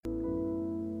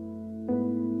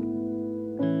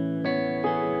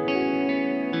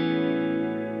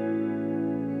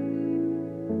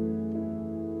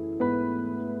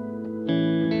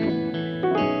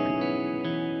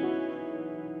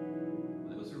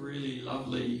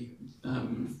lovely,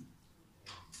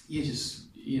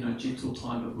 just gentle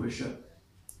time of worship,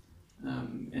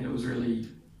 and it was really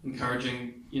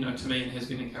encouraging, to me, and has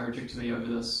been encouraging to me over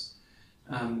this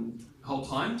whole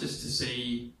time, just to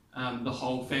see the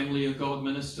whole family of God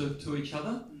minister to each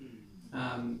other.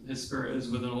 His Spirit is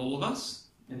within all of us,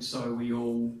 and so we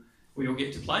all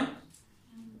get to play.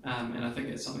 And I think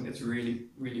that's something that's really,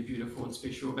 really beautiful and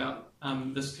special about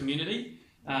this community.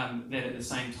 That at the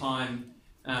same time,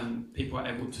 people are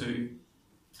able to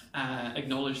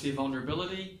acknowledge their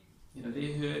vulnerability,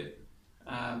 their hurt,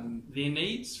 their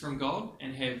needs from God,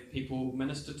 and have people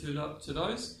minister to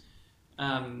those.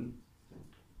 And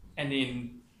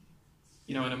then,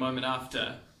 in a moment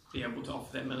after, be able to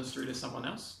offer that ministry to someone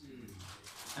else.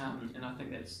 And I think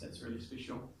that's really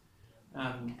special.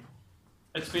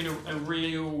 It's been a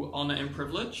real honour and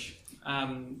privilege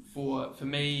for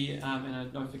me, and I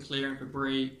know for Claire and for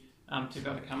Bree, to be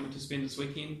able to come and to spend this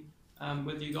weekend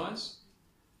with you guys.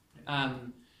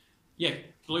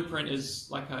 Blueprint is,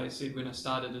 like I said when I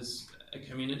started, is a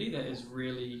community that is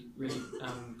really, really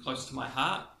close to my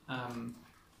heart. I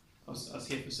was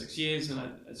here for 6 years, and I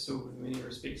still, in many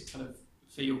respects, kind of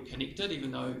feel connected,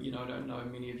 even though I don't know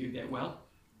many of you that well.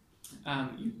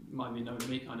 You might be known to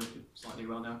me kind of slightly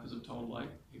well now because I've told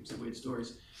heaps of weird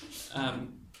stories. So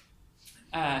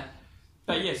I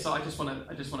just want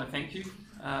to thank you,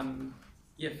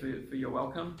 for your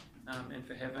welcome, and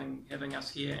for having us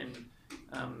here,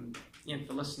 and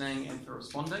for listening and for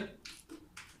responding.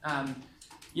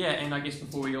 And I guess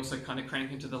before we also kind of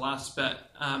crank into the last bit,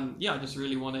 I just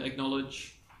really want to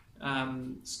acknowledge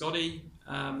Scotty.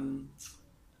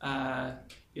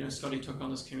 Scotty took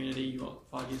on this community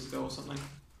 5 years ago or something.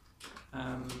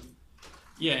 I've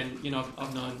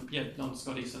known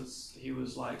Scotty since he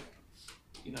was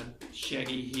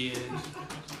shaggy haired,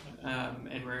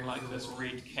 and wearing this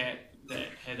red cap that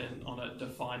had on it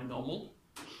 "Define Normal."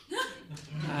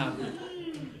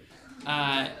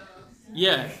 It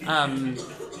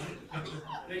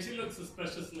actually looks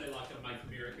suspiciously like a Make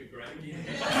America Great Again.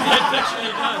 It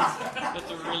actually does.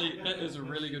 That is a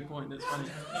really good point. That's funny.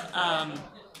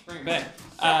 Bring it back.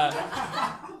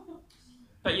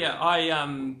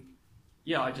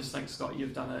 I just think, Scott,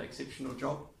 you've done an exceptional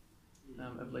job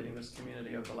of leading this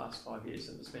community over the last 5 years,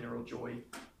 and it's been a real joy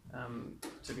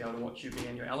to be able to watch you be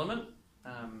in your element,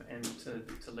 and to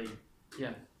lead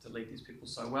these people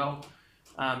so well.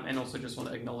 And also just want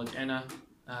to acknowledge Anna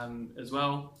as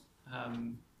well,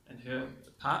 and her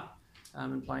part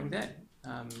in playing that,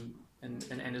 and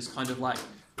Anna's kind of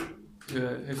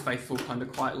her faithful kind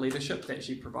of quiet leadership that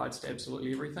she provides to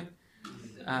absolutely everything.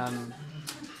 And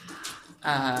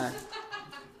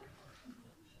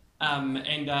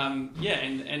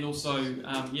also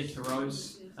to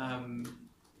Rose. I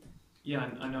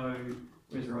know,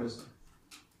 where's Rose?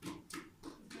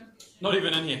 Not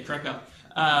even in here. Crack up.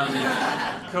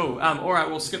 Cool. All right,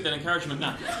 we'll skip that encouragement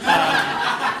now.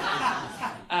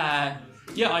 I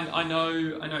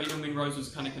know even when Rose was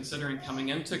kind of considering coming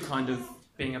into kind of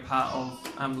being a part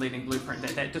of leading Blueprint,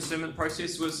 that discernment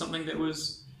process was something that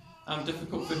was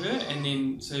difficult for her, and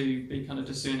then to be kind of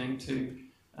discerning to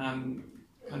kind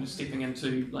of stepping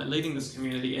into leading this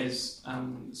community as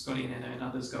Scotty and Anna and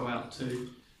others go out to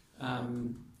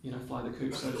fly the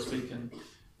coop, so to speak, and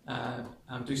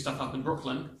do stuff up in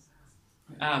Brooklyn.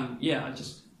 I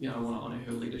just I want to honour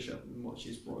her leadership and what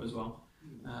she's brought as well.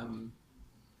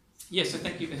 So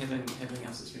thank you for having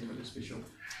us. It's been really special.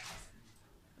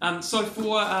 So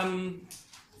for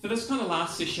this kind of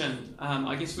last session,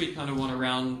 I guess we kind of want to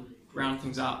round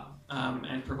things up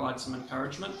and provide some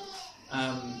encouragement.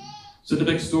 So the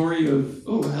big story of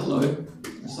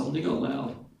somebody got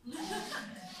loud.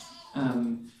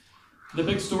 The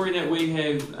big story that we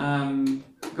have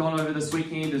gone over this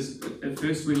weekend is, at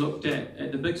first we looked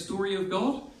at the big story of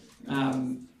God,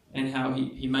 and how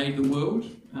he made the world,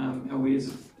 how we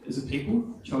as a people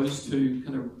chose to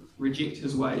kind of reject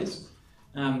his ways,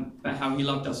 but how he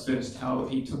loved us first, how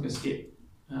he took a step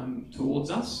towards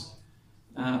us,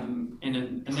 and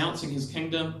in announcing his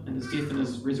kingdom and his death and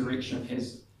his resurrection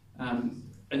has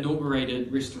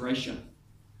inaugurated restoration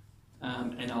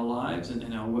in our lives and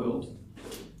in our world.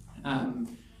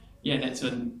 That's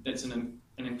an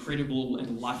incredible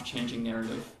and life-changing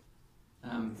narrative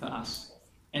for us.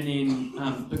 And then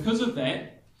because of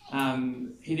that,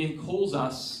 he then calls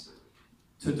us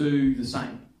to do the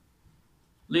same.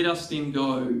 Let us then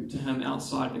go to him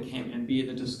outside the camp and bear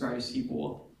the disgrace he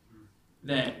bore.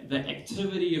 That the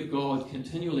activity of God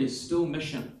continually is still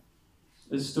mission,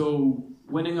 is still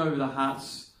winning over the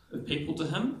hearts of people to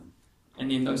him, and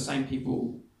then those same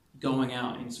people going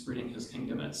out and spreading his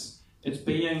kingdom. It's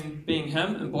being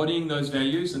him, embodying those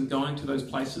values and going to those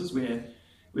places where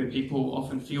people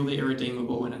often feel they're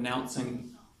irredeemable and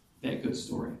announcing that good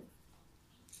story.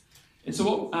 And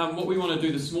so what we want to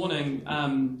do this morning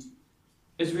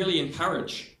is really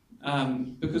encourage,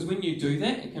 because when you do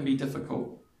that, it can be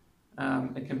difficult.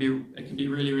 It can be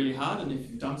really, really hard, and if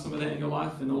you've done some of that in your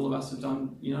life, and all of us have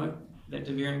done, that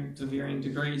to varying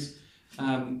degrees,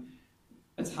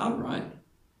 it's hard, right?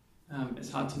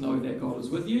 It's hard to know that God is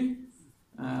with you.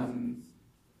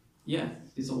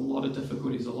 There's a lot of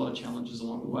difficulties, a lot of challenges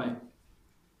along the way.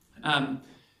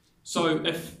 So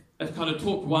if kind of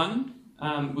talk 1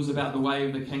 was about the way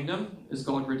of the kingdom, is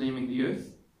God redeeming the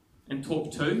earth, and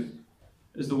talk 2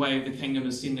 is the way of the kingdom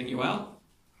is sending you out.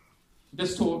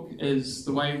 This talk is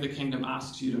the way of the kingdom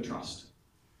asks you to trust.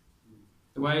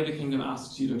 The way of the kingdom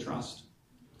asks you to trust.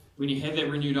 When you have that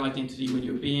renewed identity, when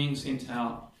you're being sent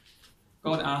out,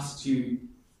 God asks you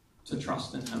to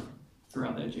trust in him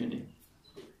throughout that journey.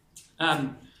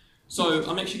 So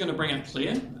I'm actually going to bring up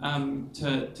Claire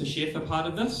to share for part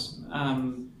of this.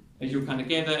 As you'll kind of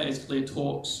gather, as Claire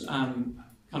talks, kind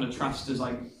of trust is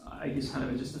I guess kind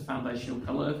of just a foundational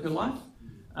pillar of her life.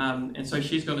 And so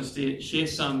she's going to share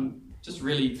some just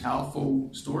really powerful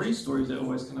stories that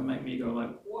always kind of make me go like,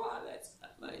 wow, that's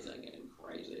amazing and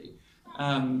crazy.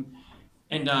 And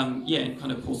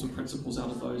kind of pull some principles out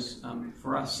of those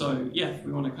for us. So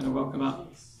we want to kind of welcome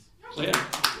up Claire.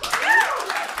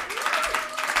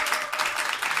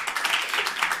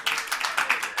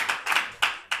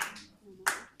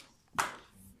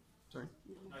 Sorry.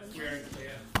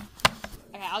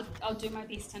 Okay, I'll do my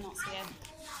best to not swear.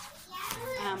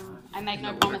 I make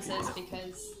no promises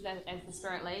because as the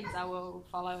Spirit leads, I will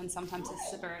follow, and sometimes the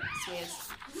Spirit swears.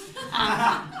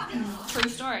 True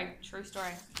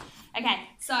story. Okay,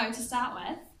 so to start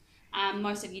with,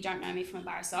 most of you don't know me from a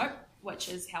bar of soap, which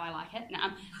is how I like it.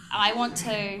 I want to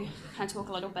kind of talk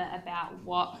a little bit about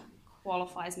what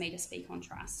qualifies me to speak on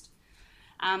trust.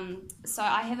 So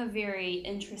I have a very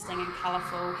interesting and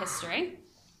colourful history.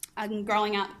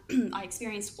 Growing up, I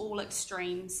experienced all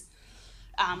extremes.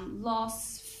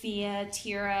 Loss, fear,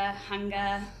 terror,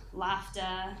 hunger,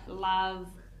 laughter, love,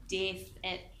 death.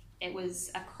 It was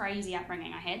a crazy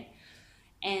upbringing I had,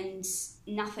 and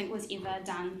nothing was ever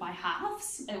done by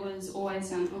halves. It was always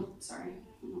done. Oh, sorry,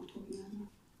 I'm not talking about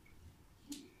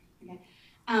that. Okay.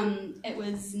 It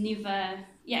was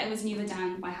never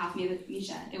done by half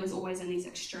measure. It was always in these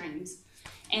extremes,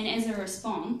 and as a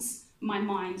response, my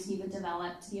mind never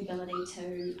developed the ability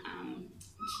to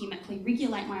chemically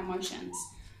regulate my emotions.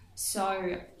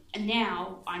 So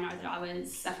now I know that I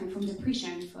was suffering from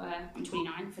depression I'm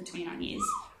 29, for 29 years.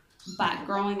 But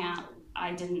growing up,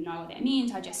 I didn't know what that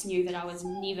meant. I just knew that I was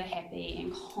never happy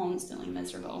and constantly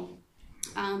miserable.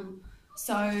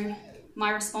 So my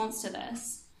response to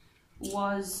this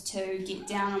was to get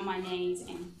down on my knees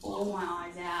and bawl my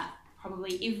eyes out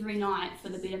probably every night for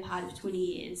the better part of 20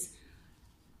 years.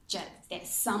 Just that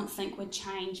something would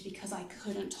change because I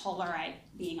couldn't tolerate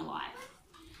being alive.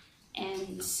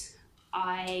 And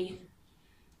I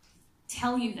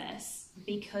tell you this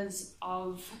because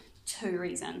of 2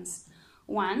 reasons.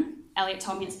 One, Elliot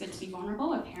told me it's good to be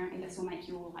vulnerable. Apparently this will make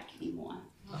you all like me more.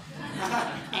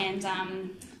 And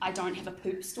I don't have a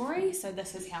poop story, so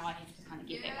this is how I have to kind of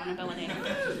get that vulnerability.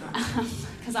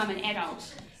 Because I'm an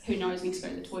adult who knows when to go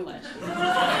to the toilet.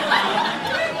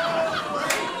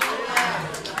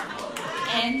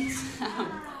 And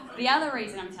the other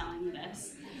reason I'm telling you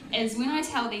this is when I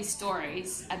tell these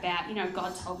stories about,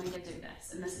 God told me to do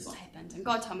this, and this is what happened, and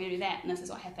God told me to do that, and this is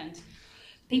what happened,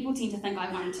 people tend to think I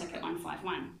won ticket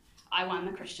 151. I won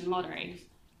the Christian lottery.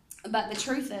 But the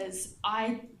truth is,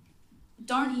 I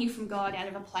don't hear from God out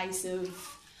of a place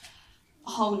of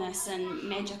wholeness and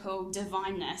magical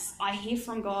divineness. I hear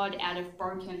from God out of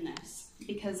brokenness,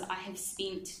 because I have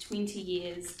spent 20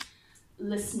 years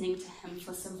listening to him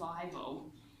for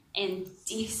survival and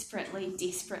desperately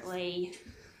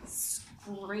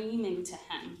screaming to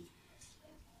him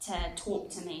to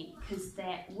talk to me, because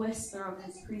that whisper of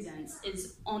his presence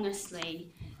is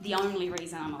honestly the only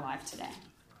reason I'm alive today.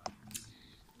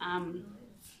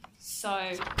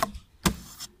 So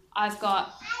I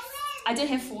did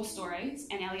have 4 stories,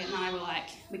 and Elliot and I were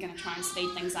like, we're going to try and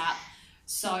speed things up.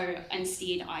 So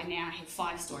instead I now have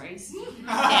 5 stories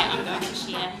that I'm going to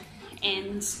share.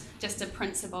 And just a little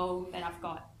principle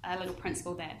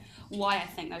that why I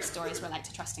think those stories relate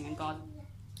to trusting in God.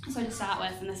 So to start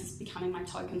with, and this is becoming my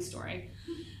token story,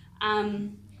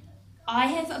 I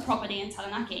have a property in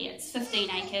Taranaki. It's 15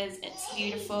 acres, it's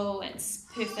beautiful, it's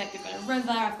perfect. We've got a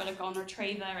river, I've got a golden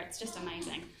retriever, it's just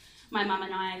amazing. My mum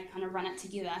and I kind of run it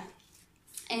together.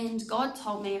 And God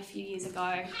told me a few years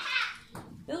ago,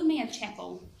 build me a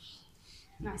chapel.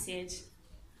 And I said,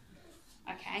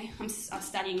 okay. I was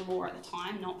studying law at the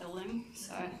time, not building.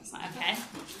 So it's like, okay.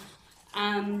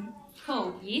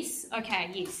 Cool, yes. Okay,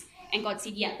 yes. And God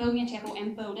said, yeah, build me a chapel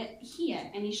and build it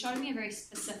here. And he showed me a very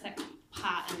specific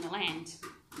part in the land.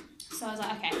 So I was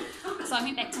like, okay. So I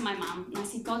went back to my mum and I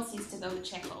said, God says to build a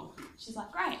chapel. She's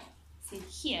like, great. I said,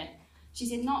 here. She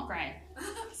said, not great.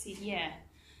 I said, yeah.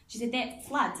 She said, that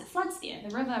floods. It floods there.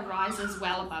 The river rises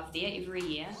well above there every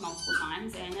year, multiple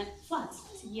times, and it floods.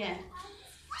 I said, yeah.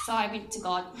 So I went to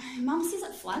God. Mum says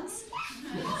it floods.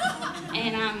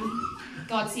 And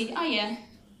God said, oh yeah,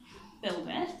 build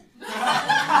it.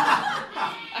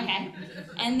 Okay.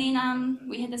 And then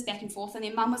we had this back and forth, and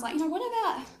then Mum was like, what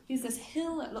about, there's this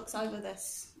hill that looks over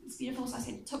this. It's beautiful. So I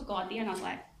said, took God there, and I was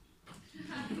like,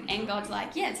 and God's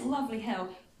like, yeah, it's a lovely hill.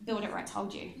 Build it where I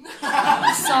told you.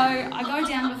 So I go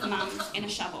down with Mum and a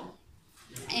shovel.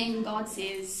 And God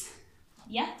says,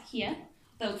 yeah, here,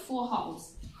 build 4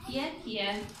 holes. Here,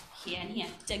 here, here, and here.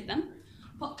 Dig them,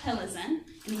 put pillars in, and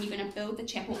then you're going to build the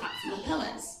chapel up from the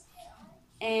pillars.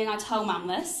 And I told Mum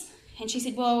this, and she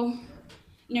said, well,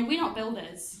 we're not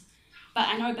builders, but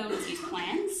I know builders use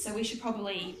plans, so we should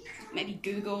probably maybe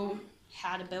Google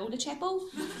how to build a chapel.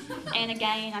 And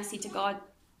again, I said to God,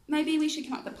 maybe we should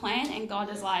come up with a plan, and God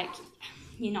is like,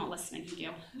 you're not listening,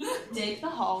 girl. Dig the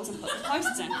holes and put the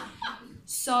posts in.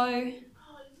 So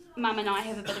Mum and I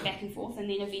have a bit of back and forth, and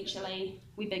then eventually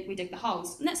we dig the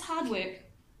holes. And that's hard work.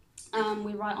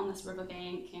 We're right on this river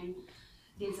bank, and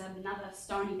there's another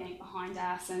stony bank behind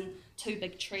us and 2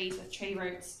 big trees with tree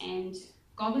roots, and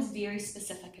God was very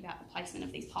specific about the placement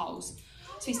of these poles.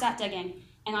 So we start digging,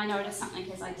 and I notice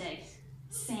something as I dig.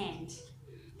 Sand.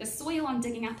 The soil I'm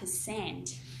digging up is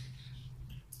sand.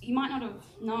 You might not have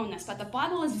known this, but the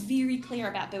Bible is very clear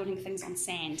about building things on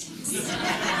sand. It's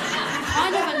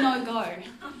kind of a no-go.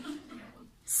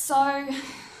 So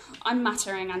I'm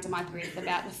muttering under my breath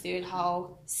about the 3rd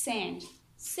hole. Sand.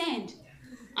 Sand.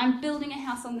 I'm building a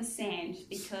house on the sand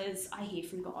because I hear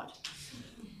from God.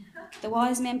 The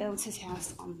wise man builds his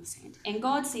house on the sand. And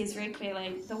God says very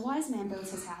clearly, the wise man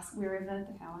builds his house wherever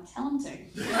the hell I tell him to.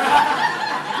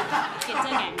 Get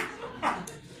digging.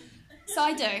 So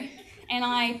I do. And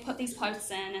I put these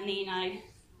posts in, and then I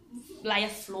lay a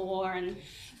floor, and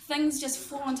things just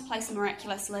fall into place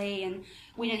miraculously, and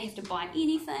we don't have to buy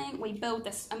anything. We build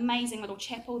this amazing little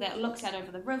chapel that looks out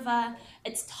over the river.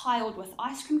 It's tiled with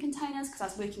ice cream containers because I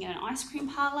was working at an ice cream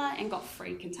parlour and got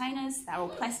free containers. They're all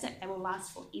plastic. They will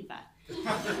last forever.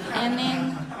 And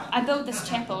then I build this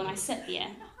chapel, and I sit there,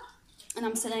 and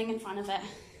I'm sitting in front of it,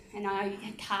 and I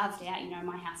had carved out,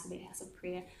 my house will be a house of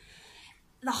prayer.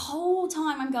 The whole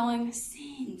time I'm going,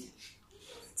 sand.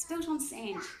 It's built on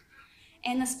sand.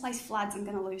 And this place floods, I'm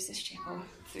going to lose this chapel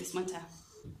first winter.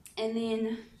 And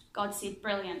then God said,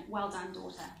 brilliant, well done,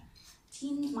 daughter.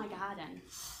 Tend my garden.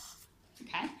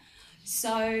 Okay?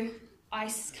 So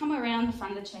I come around the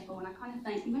front of the chapel, and I kind of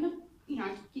think, I'm going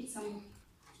to, get some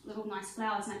little nice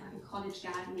flowers, make like a cottage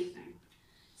garden thing.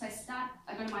 So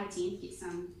I go to my tent, get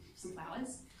some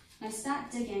flowers, and I start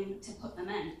digging to put them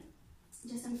in,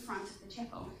 just in front of the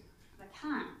chapel. But I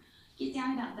can't get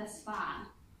down about this far,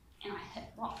 and I hit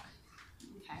rock.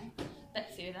 Okay, a bit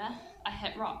further, I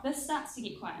hit rock. This starts to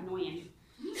get quite annoying.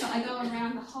 So I go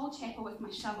around the whole chapel with my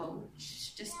shovel,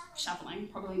 just shoveling,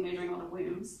 probably murdering a lot of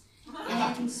worms,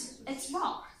 and it's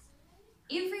rock.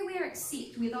 Everywhere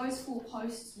except where those 4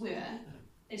 posts were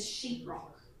is sheet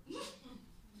rock.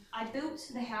 I built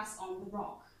the house on the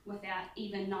rock without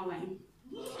even knowing,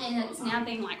 and it's now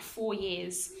been like 4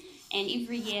 years, and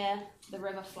every year the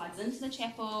river floods into the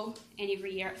chapel, and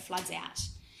every year it floods out.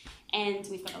 And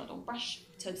we've got a little brush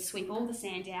to sweep all the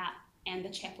sand out, and the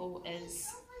chapel is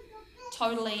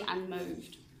totally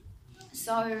unmoved.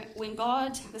 So when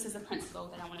God, this is a principle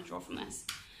that I want to draw from this,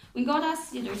 when God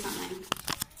asks you to do something,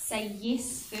 say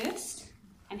yes first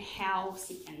and how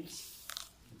second.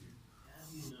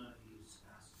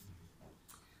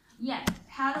 Yeah,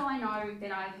 how do I know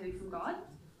that I've heard from God?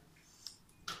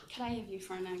 Could I have you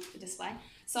for a display?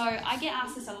 So I get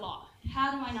asked this a lot.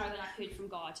 How do I know that I've heard from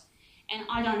God? And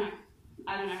I don't know.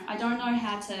 I don't know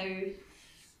how to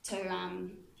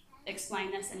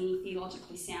explain this in any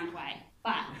theologically sound way.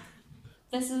 But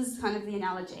this is kind of the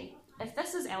analogy. If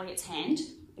this is Elliot's hand,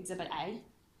 Exhibit A.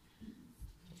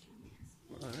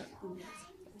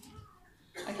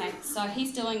 Okay, so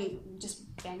he's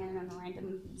just banging in a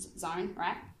random zone,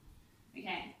 right?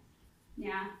 Okay.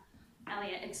 Now,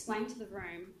 Elliot, explain to the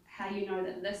room how you know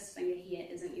that this finger here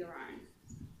isn't your own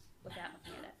without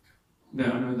looking at it.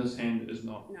 That I know this hand is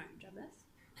not. No, drop this.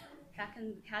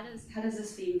 How does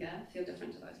this finger feel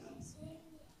different to those ones?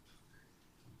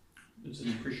 It's an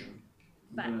impression.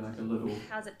 But like a little.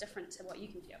 How's it different to what you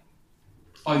can feel?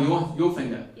 Oh, your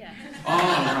finger. Yeah. Oh,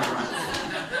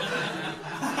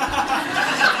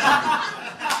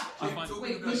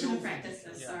 right. We shouldn't practice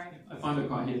this. Sorry. I find it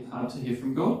quite hard to hear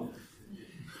from God.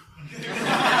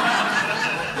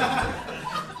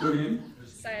 Do it again.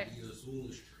 So,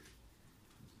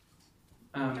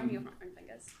 show me your own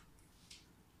fingers.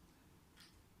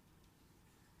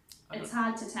 It's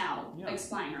hard to tell. Yeah.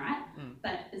 Explain, right?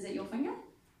 But is it your finger?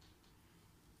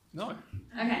 No.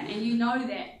 Okay, and you know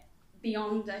that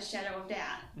beyond a shadow of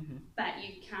doubt, but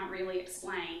you can't really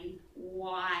explain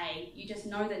why. You just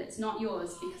know that it's not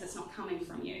yours because it's not coming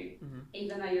from you,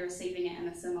 even though you're receiving it in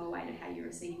a similar way to how you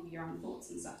receive your own thoughts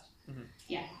and such.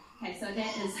 Yeah. Okay, so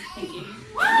that is, thank you. So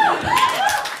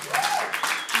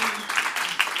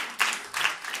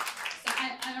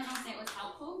I don't know if that was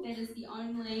helpful. That is the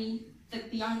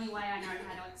only way I know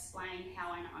how to explain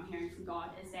how I know I'm hearing from God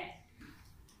is that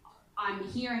I'm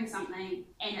hearing something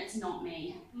and it's not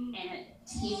me, and it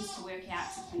tends to work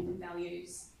out to kingdom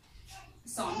values.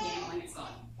 So I'm gambling it's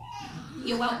God.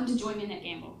 You're welcome to join me in that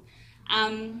gamble.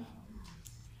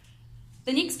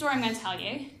 The next story I'm going to tell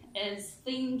you is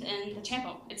themed in the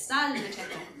chapel. It started in the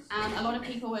chapel. A lot of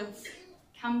people have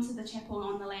come to the chapel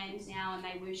on the land now and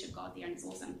they worship God there, and it's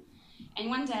awesome. And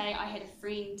one day I had a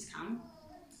friend come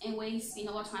and we spent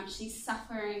a lot of time. She's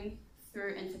suffering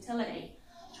through infertility,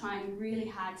 trying really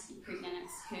hard to get pregnant.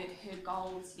 It's her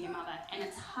goal to be a mother, and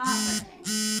it's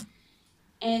heartbreaking.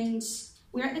 And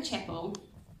we're at the chapel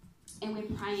and we're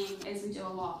praying, as we do a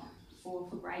lot, for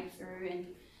breakthrough,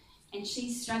 and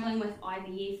she's struggling with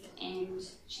IVF, and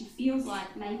she feels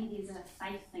like maybe there's a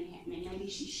faith thing happening. Maybe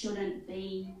she shouldn't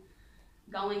be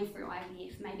going through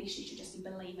IVF. Maybe she should just be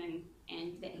believing,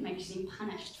 and that maybe she's being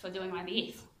punished for doing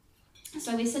IVF.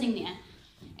 So we're sitting there,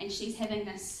 and she's having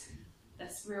this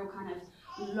real kind of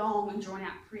long and drawn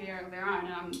out prayer of her own,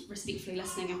 and I'm respectfully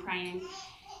listening and praying.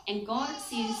 And God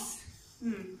says,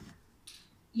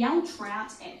 yell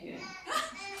trout at her.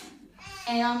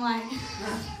 And I'm like,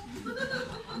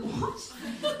 what?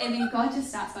 And then God just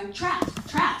starts going, trout,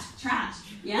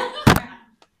 yeah? Trout.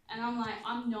 And I'm like,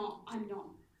 I'm not,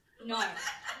 no,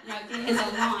 there is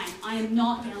a line. I am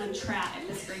not yelling trout at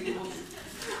this grieving woman.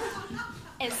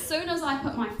 As soon as I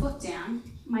put my foot down,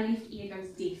 my left ear goes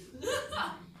deaf.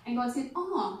 And God said,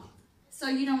 oh, so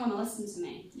you don't want to listen to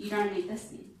me. You don't need this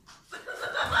then. Oh,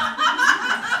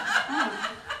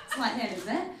 it's like that, is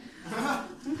it?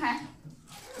 Okay.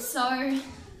 So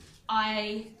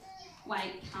I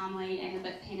wait calmly and a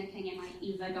bit panicking, am I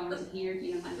ever going to hear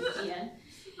again in my left ear?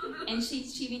 And she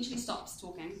eventually stops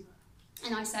talking.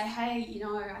 And I say, hey,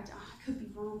 I could be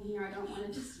wrong here. I don't want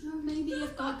to just, maybe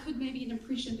if God could, maybe an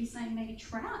impression be saying maybe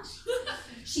trout.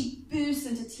 She bursts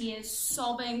into tears,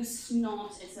 sobbing,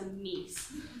 snot. It's a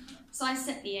mess. So I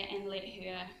sit there and let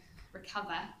her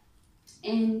recover.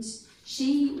 And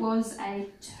she was a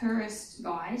tourist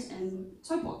guide in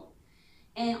Taupo.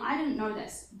 And I didn't know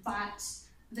this, but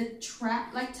Lake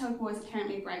Taupo is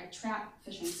apparently a great trout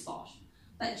fishing spot.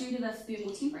 But due to the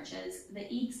thermal temperatures, the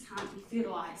eggs can't be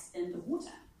fertilised in the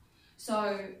water.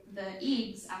 So the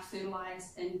eggs are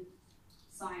fertilised in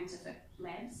scientific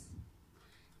labs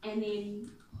and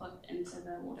then put into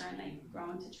the water, and they grow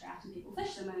into trout and people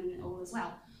fish them and all as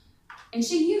well. And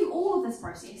she knew all of this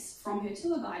process from her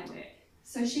tour guide work.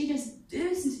 So she just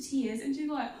burst into tears and she's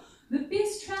like, the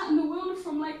best trout in the world are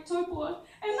from Lake Taupo,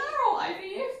 and they're all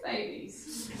IVF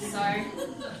babies. So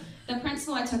the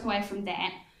principle I took away from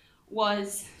that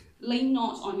was lean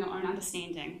not on your own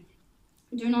understanding.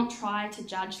 Do not try to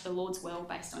judge the Lord's will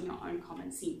based on your own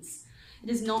common sense. It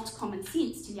is not common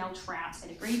sense to yell trout at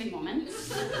a grieving woman,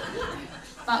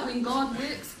 but when God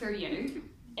works through you,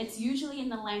 it's usually in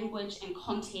the language and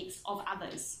context of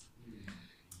others.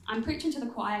 I'm preaching to the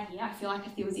choir here. I feel like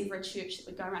if there was ever a church that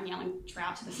would go around yelling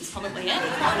trout, this is probably it.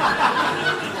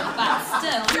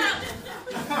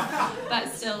 but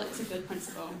still, it's a good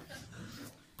principle.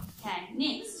 Okay,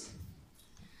 next.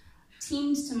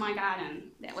 Tend to my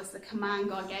garden. That was the command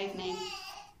God gave me,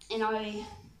 and I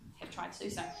have tried to do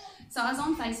so. So I was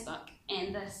on Facebook,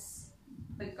 and this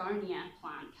begonia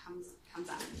plant comes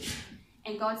up,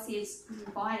 and God says,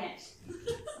 buy it.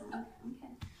 So,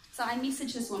 okay. So I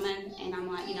messaged this woman, and I'm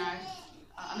like,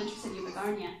 I'm interested in your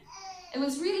begonia. It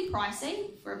was really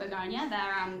pricey for a begonia.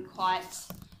 They're quite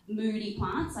moody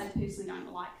plants. I personally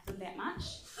don't like them that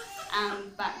much,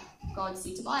 but God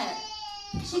said to buy it.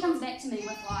 She comes back to me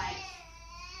with like,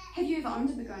 have you ever owned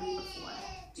a begonia before?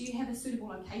 Do you have a suitable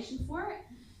location for it?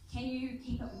 can you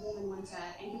keep it warm in winter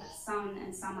and give it sun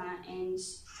in summer, and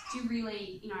are you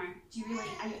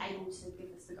able to give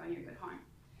this begonia a good home?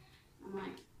 I'm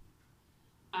like,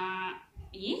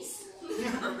 yes.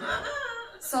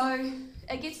 So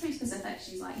it gets pretty specific.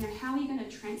 She's like, how are you going to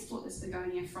transport this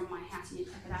begonia from my house and you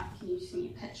pick it up? Can you send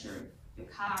me a picture of your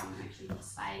car and make sure you have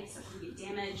space so it can get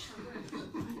damaged?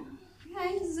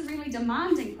 Okay, this is a really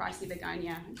demanding, pricey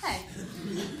begonia. Okay.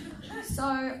 So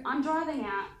I'm driving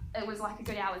out. It was like a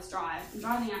good hour's drive. I'm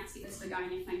driving out to get this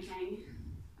begonia thinking,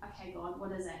 okay, God,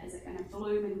 what is it? Is it going to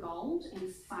bloom in gold and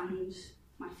fund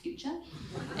my future?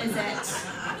 Does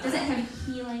it have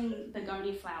healing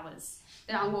begonia flowers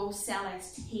that I will sell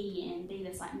as tea and be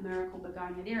this like miracle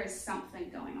begonia? There is something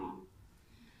going on.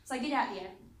 So I get out there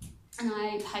and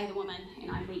I pay the woman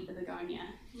and I meet the begonia.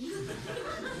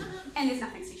 And there's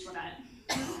nothing special about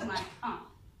it. I'm like, oh.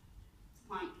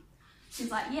 Fine.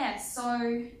 She's like, yeah,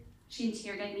 so she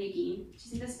interrogated me again. She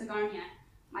said, this begonia,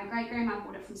 my great-grandma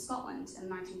bought it from Scotland in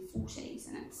the 1940s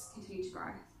and it's continued to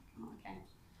grow. Oh, okay.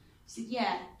 She said,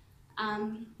 yeah,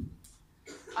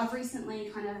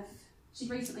 she'd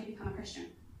recently become a Christian,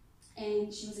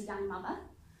 and she was a young mother,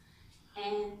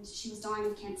 and she was dying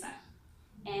of cancer,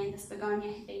 and this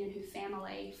begonia had been in her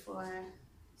family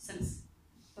since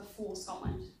before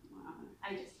Scotland,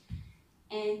 ages,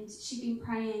 and she'd been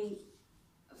praying,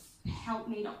 help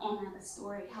me to honour the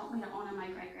story, help me to honour my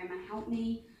great-grandma, help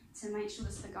me to make sure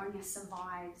this begonia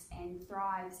survives and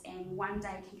thrives and one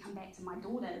day can come back to my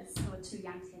daughters who are too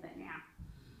young to have it now.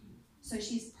 So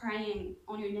she's praying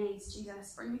on her knees,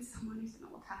 Jesus, bring me someone who's going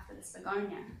to look after this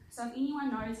begonia. So if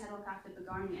anyone knows how to look after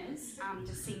begonias,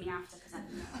 just see me after because I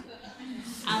do.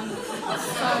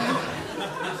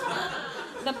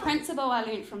 So the principle I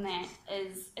learned from that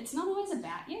is it's not always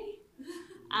about you.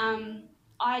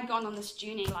 I had gone on this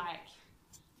journey like,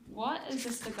 what is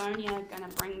this begonia going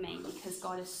to bring me? Because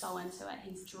God is so into it.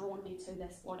 He's drawn me to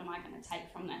this. What am I going to take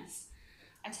from this?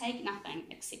 I take nothing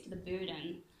except the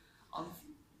burden of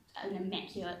an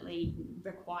immaculately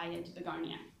required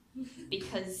begonia.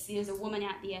 Because there's a woman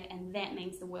out there and that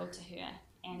means the world to her.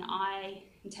 And I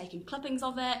am taking clippings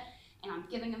of it and I'm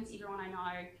giving them to everyone I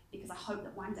know because I hope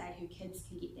that one day her kids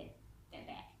can get that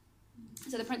back.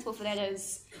 So the principle for that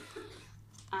is,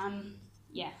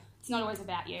 it's not always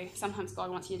about you. Sometimes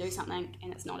God wants you to do something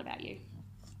and it's not about you.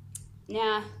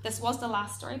 Now, this was the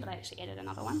last story, but I actually added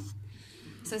another one.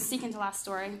 So the second to last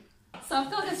story. So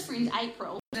I've got this friend,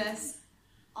 April, this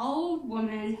old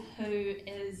woman who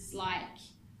is like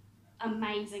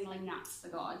amazingly nuts for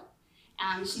God.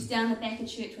 She's down the back of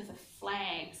church with her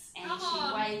flags and she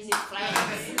waves her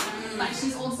flags. But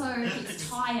she's also gets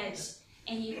tired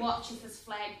and you watch if this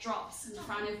flag drops in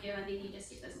front of you and then you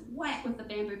just get this whack with the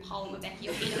bamboo pole in the back of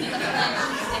your head and then the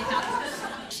flag back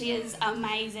up. She is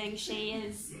amazing. She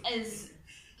is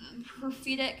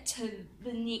prophetic to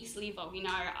the next level.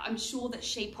 I'm sure that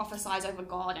she prophesies over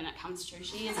God and it comes true.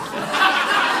 She is. And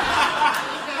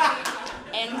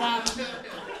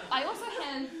I also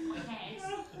had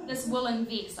this woolen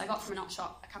vest I got from an op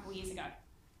shop a couple of years ago.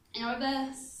 And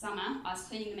over summer, I was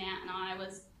cleaning them out and I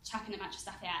was chucking a bunch of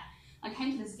stuff out. I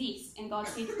came to this vest and God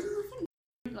said, I think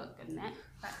you look good in that,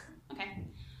 but okay,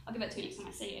 I'll give it to you next time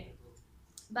I see you.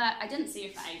 But I didn't see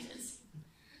her for ages.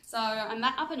 So I'm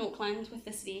up in Auckland with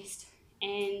this vest,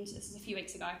 and this is a few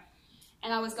weeks ago,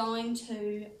 and I was going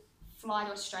to fly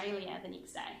to Australia the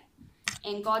next day.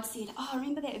 And God said, oh,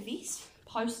 remember that vest?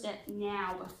 Post it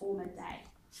now before midday.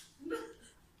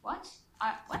 What?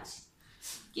 What?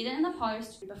 Get it in the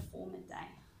post before midday.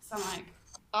 So I'm like,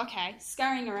 okay,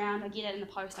 scurrying around, I get it in the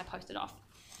post, I post it off.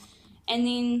 And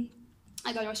then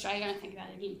I go to Australia and I think about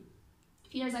it again. A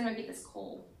few days later, I get this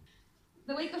call.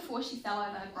 The week before, she fell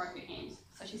over and broke her hand.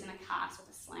 So she's in a cast with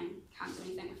a sling, can't do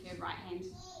anything with her right hand.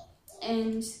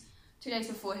 And 2 days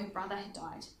before, her brother had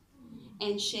died.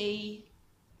 And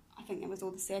I think that was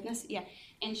all the sadness, yeah.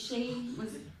 And she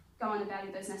was going about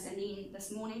her business, and then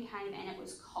this morning came and it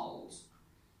was cold.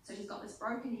 So she's got this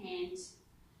broken hand,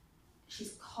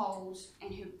 she's cold,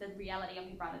 and the reality of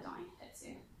her brother dying hits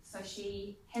her. So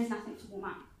she has nothing to warm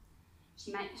up.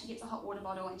 She gets a hot water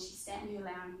bottle and she sat in her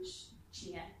lounge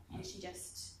chair and she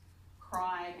just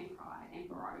cried and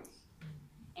broke.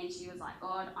 And she was like,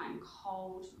 God, I'm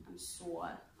cold, I'm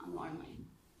sore, I'm lonely.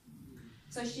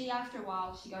 So she, after a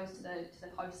while, she goes to the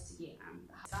post to get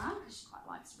the Star, because she quite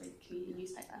likes to read the community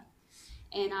newspaper.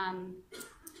 And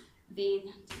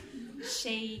then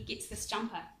she gets this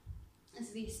jumper,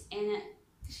 this vest, and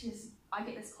I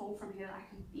get this call from her that I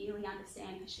can barely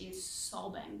understand because she is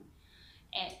sobbing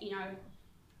at,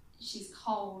 she's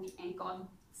cold and God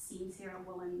sends her a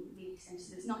woolen vest, and she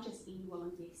said it's not just any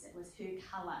woolen vest, it was her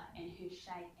colour and her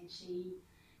shape, and she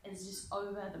is just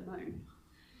over the moon.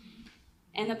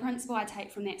 And the principle I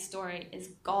take from that story is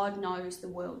God knows the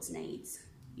world's needs.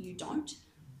 You don't.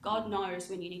 God knows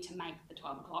when you need to make the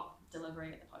 12 o'clock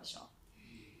delivery at the post shop.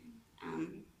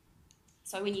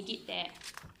 So when you get that,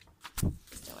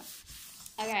 just do it.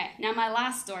 Okay, now my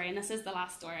last story, and this is the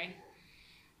last story.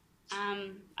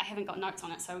 I haven't got notes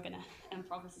on it, so we're going to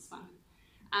improv. This is fun.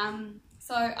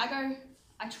 So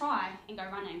I try and go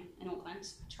running in Auckland.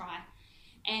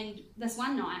 And this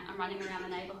one night, I'm running around the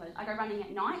neighbourhood. I go running at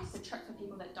night. It's a trick for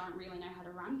people that don't really know how to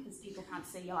run because people can't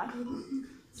see. You're like,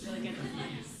 it's really good.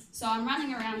 So I'm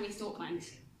running around West Auckland,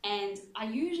 and I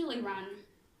usually run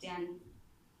down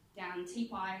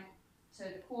Tipai to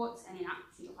the courts and then up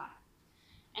Central Park.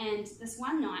 And this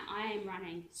one night, I am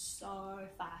running so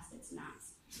fast, it's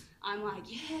nuts. I'm like,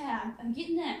 yeah, I'm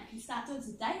getting there. I can start doing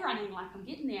some day running, like I'm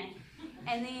getting there.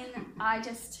 And then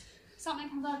something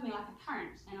comes over me like a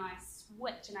current, and I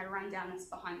switch and I run down this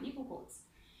behind the netball courts.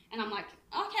 And I'm like,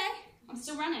 okay, I'm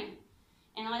still running.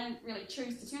 And I didn't really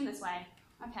choose to turn this way.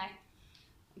 Okay,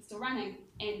 I'm still running,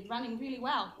 and running really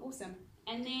well, awesome.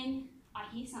 And then I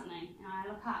hear something, and I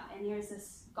look up, and there's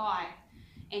this guy,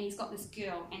 and he's got this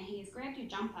girl, and he has grabbed her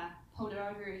jumper, pulled it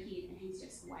over her head, and he's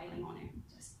just wailing on her,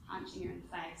 just punching her in the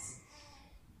face.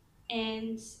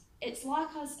 And it's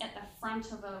like I was at the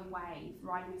front of a wave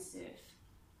riding a surf.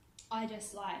 I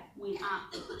just went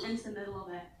up into the middle of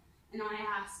it, and I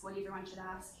asked what everyone should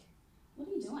ask, what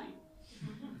are you doing?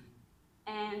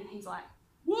 And he's like,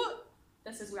 what?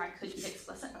 This is where I could be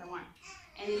explicit, but I won't.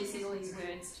 And then he says all these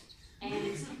words, and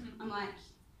I'm like,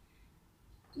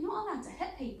 you're not allowed to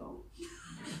hit people.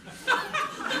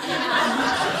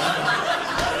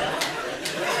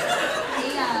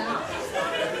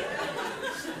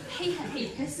 He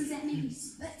pisses at me, he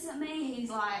spits at me, he's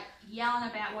like yelling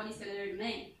about what he's going to do to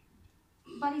me.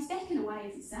 But he's backing away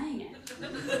as he's saying it.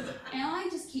 And I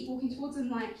just keep walking towards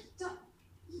him like, don't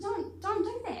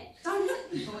do that. Don't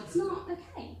hit people, it's not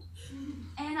okay.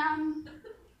 And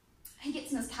he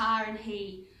gets in his car and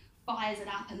he fires it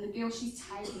up, and the girl she's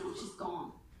taken off, she's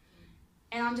gone.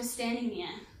 And I'm just standing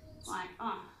there like,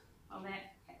 oh, well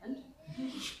that happened.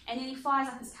 And then he fires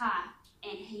up his car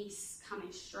and he's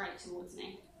coming straight towards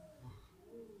me.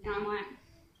 And I'm like,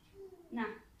 no,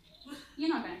 you're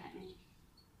not going to hit me.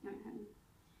 You're not going to hit me.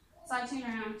 So I turn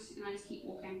around and I just keep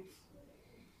walking.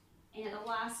 And at the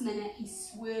last minute, he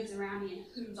swerves around me and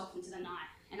hooves off into the night.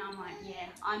 And I'm like, yeah,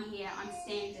 I'm here. I'm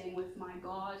standing with my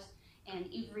God and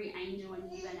every angel in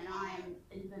heaven, and I am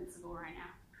invincible right now.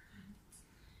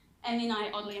 And then I,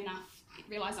 oddly enough,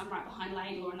 realise I'm right behind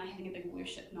Laidlaw and they're having a big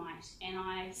worship night. And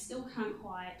I still can't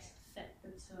quite fit the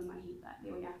two in my head, but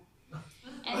there we go.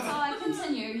 And so I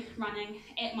continue running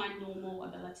at my normal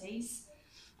abilities.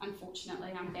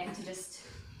 Unfortunately, I'm back to just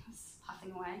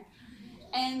puffing away.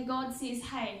 And God says,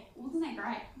 hey, wasn't that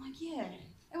great? I'm like, yeah,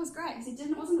 it was great. He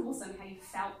said, wasn't it awesome how you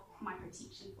felt my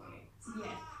protection for you? I said,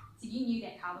 yeah. He said, you knew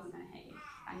that car wasn't going to hit you.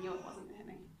 I knew it wasn't going to hit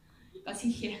me. I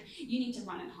said, yeah, you need to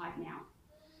run and hide now.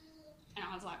 And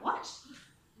I was like, what?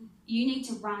 You need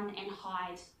to run and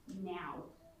hide now.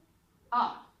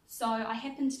 Oh, so I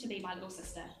happened to be my little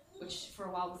sister, which for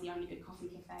a while was the only good coffee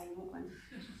cafe in Auckland.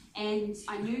 And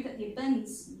I knew that their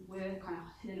bins were kind of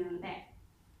hidden in the back.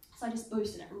 So I just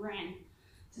boosted it, ran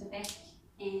to the back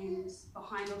and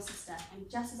behind little sister. And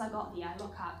just as I got there, I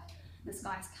look up, this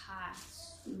guy's car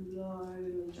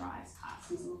slowly drives past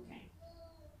me looking.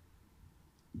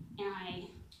 And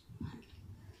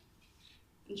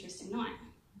interesting night.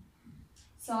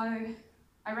 So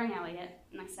I ring Elliot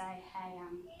and I say, hey,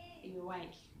 are you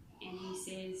awake? And he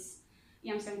says,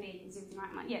 yeah, I'm just going to bed. Is everything right?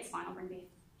 I'm like, yeah, it's fine, I'll bring Beth.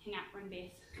 Hang up, ring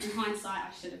Beth. In hindsight,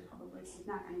 I should have probably said,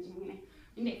 no, I need you to me.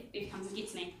 And Beth comes and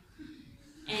gets me.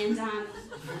 And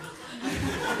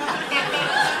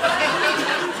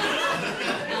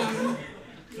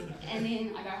and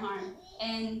then I go home.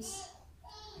 And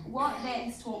what that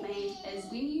has taught me is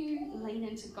when you lean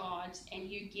into God and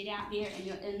you get out there and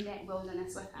you're in that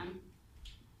wilderness with Him,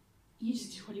 you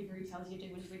just do whatever He tells you to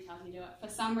do, whatever He tells you to do it. For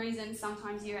some reason,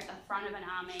 sometimes you're at the front of an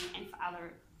army, and for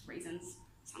other reasons,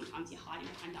 sometimes you're hiding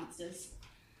behind dumpsters.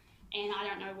 And I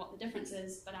don't know what the difference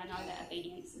is, but I know that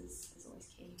obedience is always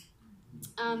key.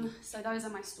 So those are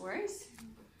my stories.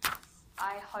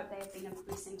 I hope they have been a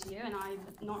blessing to you, and I'm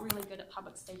not really good at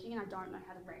public speaking and I don't know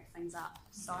how to wrap things up,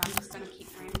 so I'm just going to keep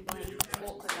rambling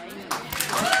awkwardly.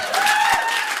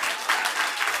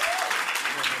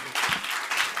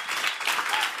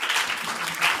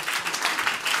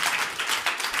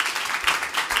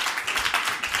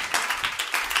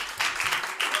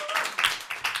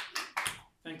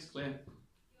 Thanks, Claire.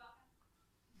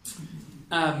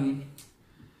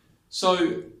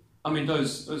 So I mean,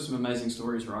 those are some amazing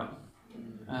stories, right?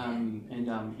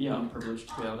 Yeah, I'm privileged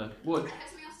to be able to. What? I have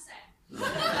something else to say.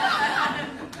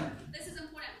 This is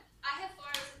important. I have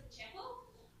photos of the chapel.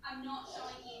 I'm not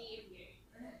showing any of you.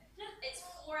 It's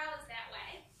 4 hours that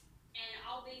way, and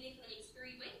I'll be there for the next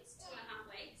 3 weeks, 2.5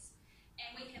 weeks,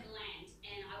 and we have land.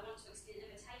 And I want to extend an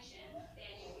invitation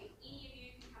that if any of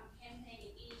you can come camping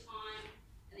at any time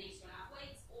in the next 2.5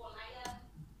 weeks or later.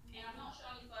 And I'm not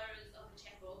showing you photos of the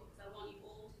chapel because I want you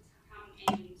all to come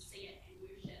and see it and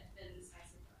worship in the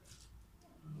space of God.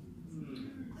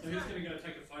 So who's going to go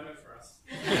take a photo for us?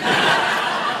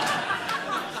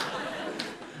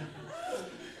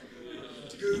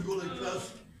 Google it,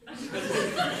 plus.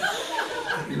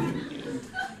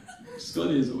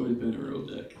 Scotty has always been a real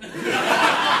dick.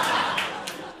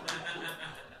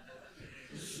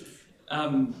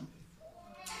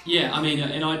 Yeah, I mean,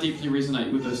 and I deeply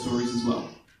resonate with those stories as well.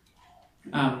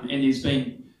 And there's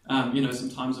been, some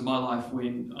times in my life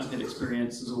when I've had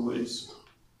experiences or words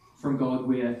from God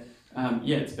where,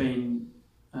 it's been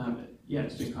kind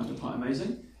of quite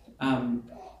amazing.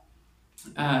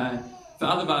 For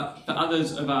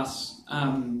others of us,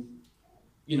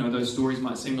 those stories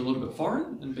might seem a little bit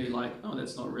foreign and be like, oh,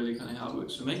 that's not really kind of how it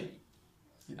works for me.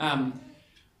 I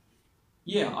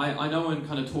know in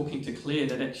kind of talking to Claire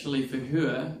that actually for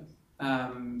her,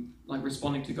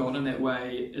 responding to God in that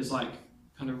way is like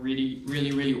kind of really,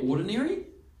 really, really ordinary.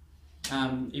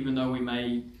 Even though we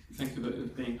may think of it as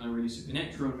being kind of really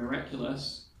supernatural and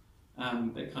miraculous,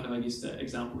 that kind of, I guess, the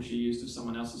example she used of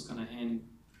someone else's kind of hand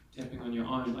tapping on your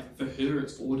own, like for her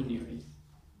it's ordinary.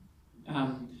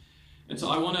 And so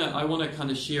I want to kind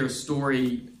of share a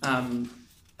story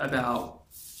about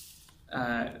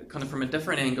kind of from a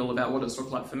different angle about what it's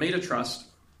looked like for me to trust.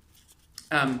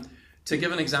 To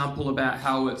give an example about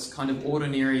how it's kind of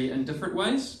ordinary in different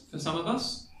ways for some of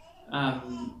us.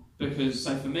 Because,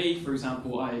 say for me, for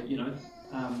example, I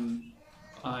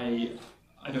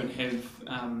don't have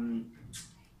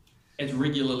as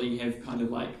regularly have kind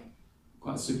of like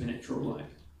quite supernatural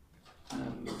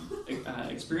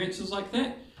experiences like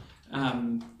that.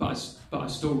 But I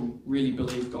still really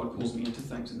believe God calls me into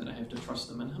things and that I have to trust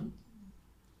them in Him.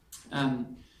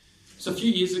 So a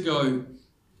few years ago,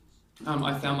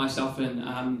 I found myself in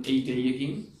ED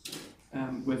again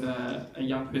with a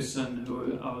young person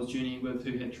who I was journeying with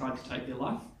who had tried to take their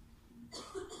life.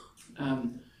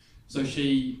 So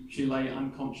she lay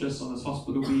unconscious on this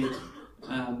hospital bed.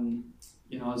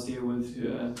 I was there with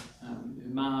her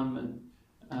mum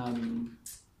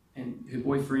and her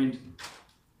boyfriend.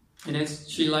 And as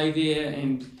she lay there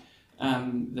and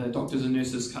the doctors and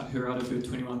nurses cut her out of her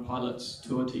 21 Pilots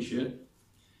tour t-shirt,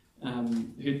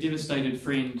 her devastated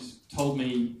friend told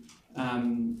me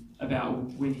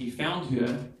about when he found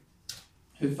her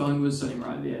phone was sitting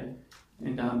right there.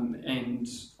 And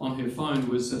on her phone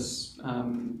was this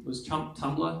was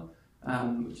Tumblr,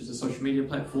 which is a social media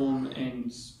platform,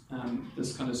 and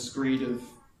this kind of screed of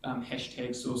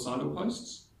hashtag suicidal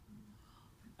posts.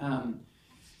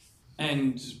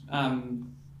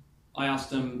 I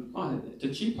asked him,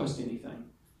 did she post anything?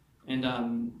 And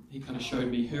he kind of showed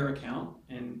me her account,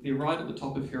 and there right at the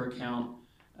top of her account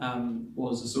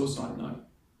was a suicide note.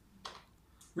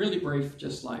 Really brief,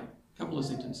 just like a couple of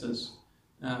sentences,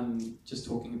 just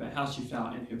talking about how she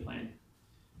felt and her plan.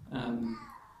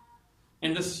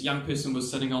 And this young person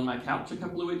was sitting on my couch a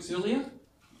couple of weeks earlier,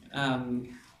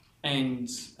 and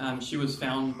she was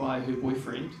found by her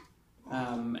boyfriend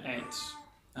in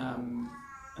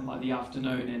like the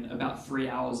afternoon, and about 3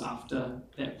 hours after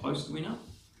that post went up.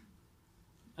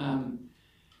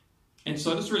 And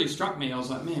so this really struck me. I was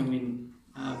like, man,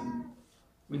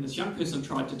 when this young person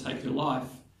tried to take her life,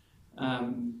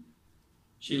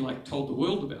 she like told the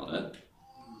world about it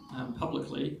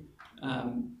publicly.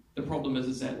 The problem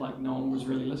is that like no one was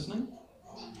really listening.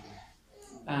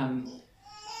 And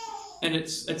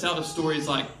it's out of stories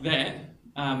like that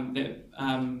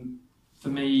for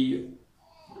me,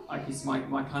 I guess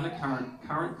my kind of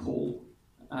current call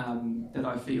that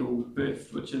I feel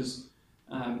birthed, which is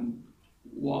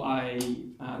what I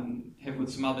have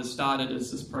with some others started,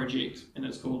 is this project, and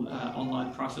it's called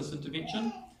Online Crisis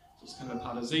Intervention. It's kind of a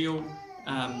part of Zeal.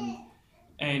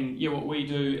 What we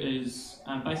do is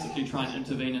basically try and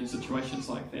intervene in situations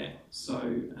like that.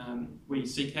 So we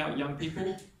seek out young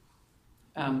people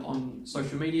on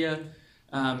social media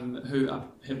who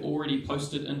have already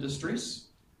posted in distress.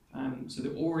 So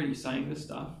they're already saying this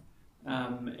stuff.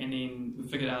 And then we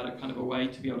figured out a kind of a way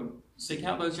to be able to seek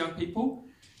out those young people.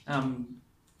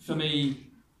 For me,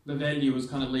 the value was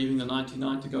kind of leaving the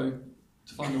 99 to go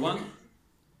to find the one.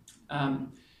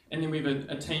 And then we have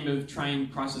a team of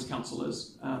trained crisis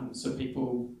counsellors, so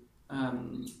people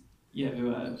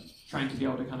who are trained to be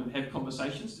able to kind of have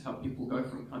conversations to help people go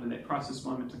from kind of that crisis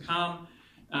moment to calm.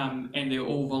 And they're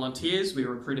all volunteers. We're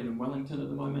recruiting in Wellington at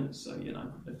the moment, so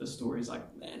if the story's like,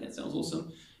 man, that sounds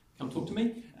awesome, come talk to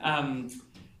me. And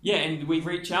we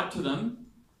reach out to them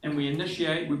and we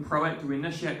initiate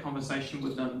conversation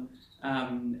with them,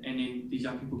 and then these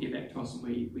young people get back to us and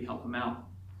we help them out.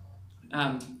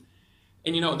 And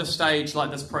at this stage,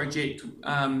 like this project,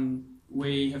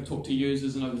 we have talked to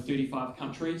users in over 35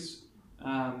 countries.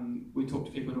 We talk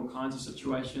to people in all kinds of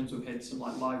situations. We've had some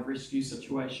like live rescue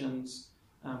situations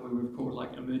where we've called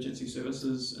like emergency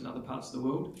services in other parts of the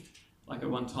world. Like at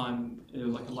one time, there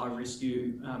was like a live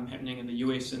rescue happening in the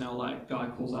US, and our like guy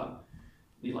calls up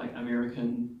the like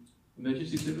American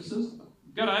emergency services.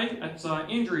 G'day, it's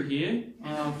Andrew here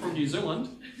from New Zealand.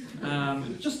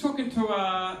 Just talking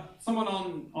to someone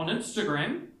on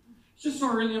Instagram. It's just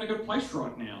not really in a good place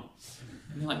right now.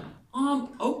 And you're like,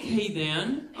 okay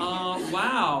then.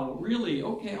 Wow, really?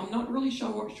 Okay, I'm not really sure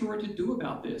what to do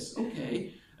about this.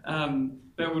 Okay.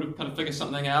 But we would kind of figure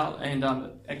something out and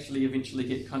actually eventually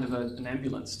get kind of an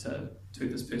ambulance to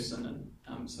this person,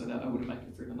 and so that I wouldn't make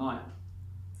it through the night.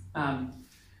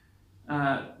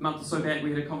 A month or so back, we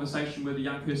had a conversation with a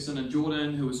young person in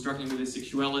Jordan who was struggling with their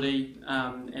sexuality,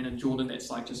 and in Jordan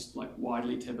that's like just like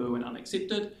widely taboo and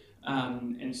unaccepted.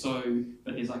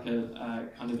 But there's like a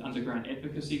kind of underground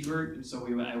advocacy group, and so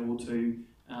we were able to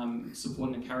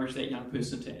support and encourage that young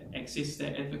person to access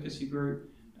that advocacy group.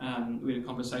 We had a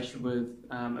conversation with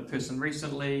a person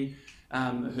recently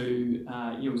who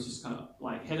was just kind of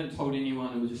like hadn't told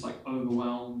anyone, and was just like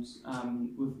overwhelmed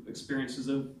with experiences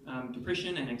of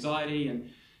depression and anxiety, and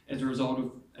as a result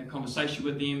of a conversation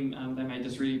with them, they made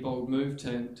this really bold move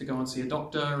to go and see a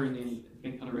doctor, and then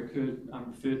been kind of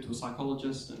referred to a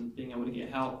psychologist and being able to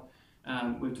get help.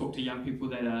 We've talked to young people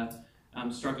that are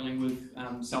struggling with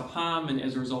self-harm, and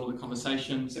as a result of the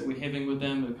conversations that we're having with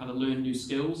them, we've kind of learned new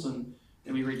skills, and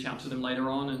then we reach out to them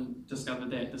later on and discover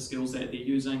that the skills that they're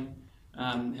using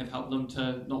have helped them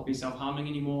to not be self-harming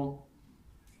anymore.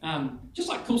 Just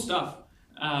like cool stuff.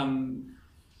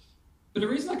 But the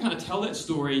reason I kind of tell that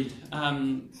story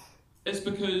is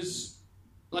because,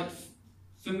 like,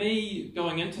 for me,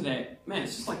 going into that, man,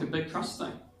 it's just like a big trust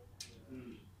thing.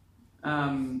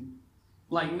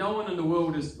 Like, no one in the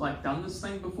world has like done this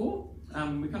thing before.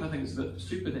 We kind of think it's a bit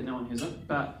stupid that no one hasn't,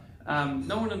 but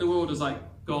no one in the world has like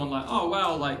gone like, oh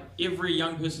wow, like every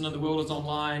young person in the world is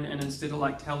online, and instead of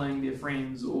like telling their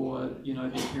friends or their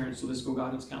parents or their school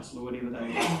guidance counsellor or whatever,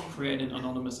 they create an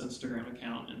anonymous Instagram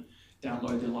account and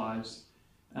download their lives.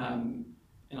 And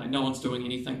like no one's doing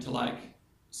anything to like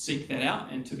seek that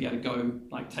out and to be able to go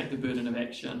like take the burden of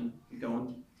action and go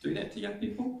and do that to young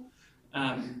people.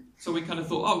 So we kind of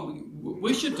thought, oh,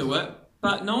 we should do it,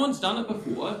 but no one's done it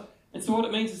before. And so what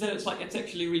it means is that it's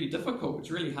actually really difficult.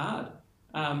 It's really hard.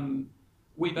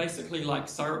 We basically like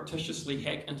surreptitiously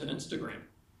hack into Instagram.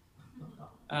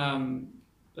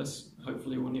 This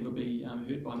hopefully will never be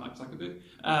heard by Mark Zuckerberg.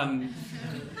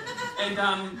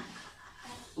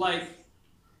 Like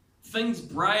things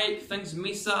break, things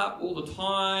mess up all the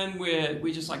time.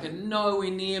 We just like are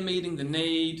nowhere near meeting the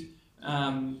need.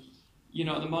 At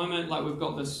the moment, like we've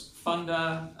got this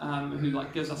funder who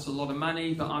like gives us a lot of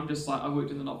money, but I'm just like, I worked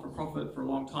in the not-for-profit for a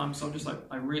long time, so I'm just like,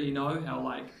 I really know how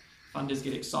like funders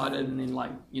get excited and then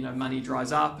like, money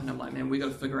dries up, and I'm like, man, we got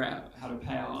to figure out how to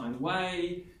pay our own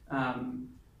way.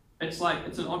 It's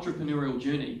an entrepreneurial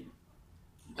journey.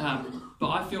 But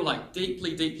I feel like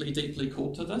deeply, deeply, deeply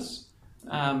called to this.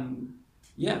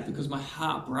 Because my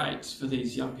heart breaks for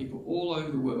these young people all over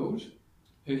the world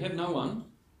who have no one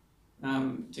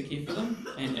to care for them,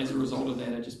 and as a result of that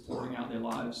are just pouring out their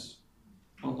lives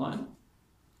online.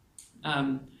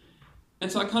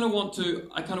 And so I kind of want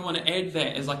to add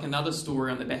that as like another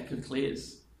story on the back of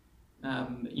Claire's.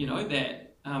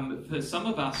 That for some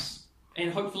of us,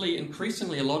 and hopefully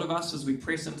increasingly a lot of us, as we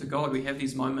press into God, we have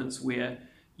these moments where,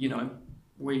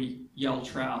 we yell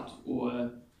trout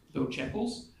or build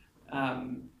chapels.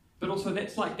 But also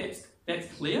that's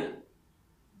clear.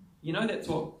 That's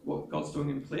what God's doing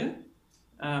in Claire.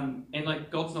 And like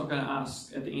God's not going to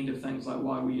ask at the end of things like,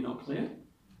 why were you not clear?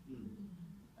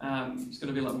 It's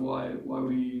going to be like, why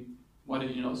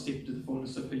did you not step into the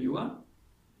fullness of who you are?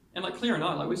 And like Claire and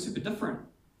I, like we're super different.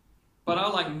 But I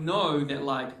like know that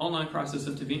like online crisis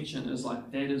intervention is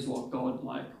like, that is what God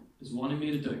like is wanting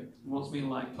me to do. He wants me to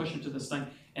like push into this thing,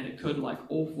 and it could like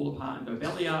all fall apart and go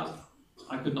belly up.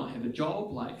 I could not have a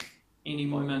job like any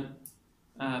moment.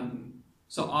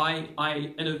 So I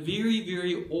in a very,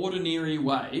 very ordinary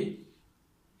way,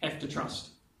 have to trust.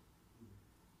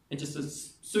 In just a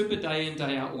super day in,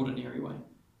 day out ordinary way.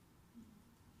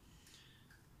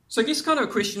 So I guess kind of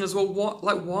a question is, well,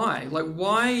 why?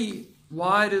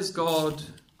 Why does God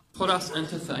put us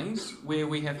into things where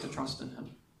we have to trust in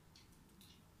him?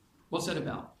 What's that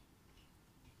about?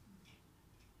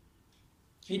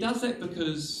 He does that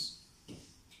because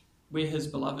we're his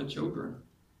beloved children.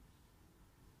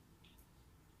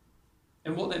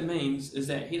 And what that means is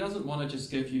that he doesn't want to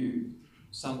just give you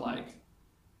some project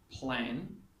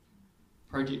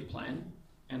plan,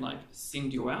 and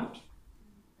send you out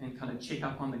and kind of check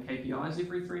up on the KPIs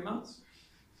every 3 months.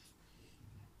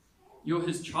 You're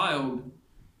his child,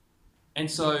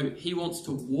 and so he wants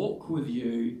to walk with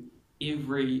you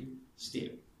every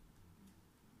step.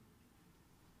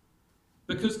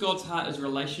 Because God's heart is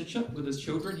relationship with his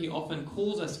children, he often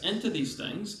calls us into these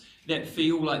things that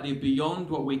feel like they're beyond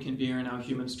what we can bear in our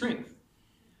human strength.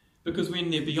 Because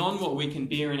when they're beyond what we can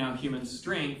bear in our human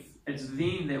strength, it's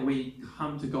then that we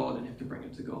come to God and have to bring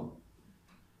it to God.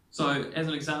 So, as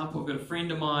an example, I've got a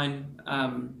friend of mine,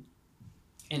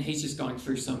 and he's just going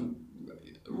through some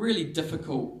really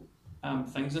difficult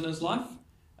things in his life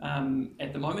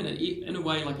at the moment. And in a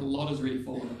way, a lot has really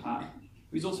fallen apart.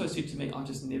 He's also said to me, I've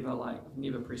just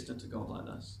never pressed into God like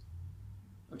this.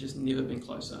 I've just never been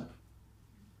closer.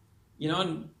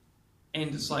 And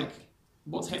it's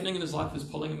what's happening in his life is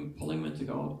pulling him into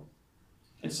God.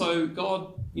 And so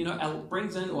God,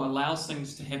 brings in or allows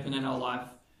things to happen in our life,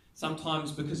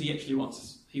 sometimes because he actually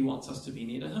wants us to be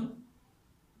near to him,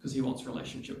 because he wants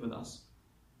relationship with us.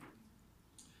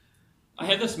 I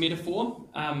have this metaphor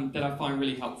that I find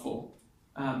really helpful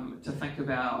to think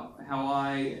about how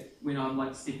when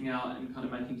I'm stepping out and kind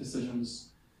of making decisions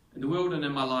in the world and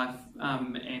in my life,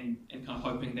 and kind of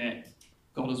hoping that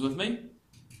God is with me.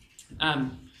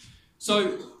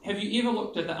 So have you ever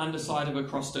looked at the underside of a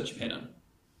cross-stitch pattern?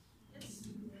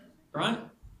 Right?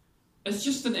 It's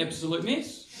just an absolute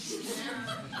mess.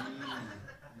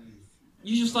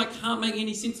 You just can't make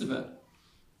any sense of it.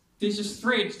 There's just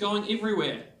threads going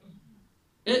everywhere.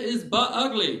 It is but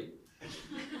ugly.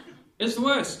 It's the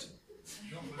worst.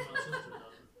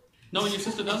 Not when your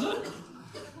sister does it?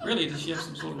 Really? Does she have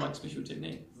some sort of special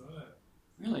technique?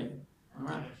 Really? All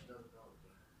right.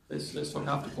 Let's talk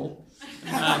after, Paul.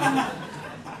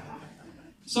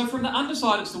 So from the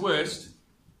underside, it's the worst.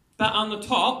 But on the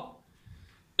top,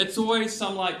 it's always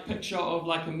some picture of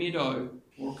a meadow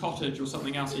or a cottage or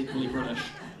something else equally British.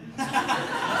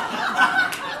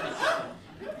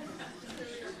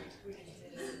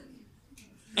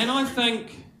 And I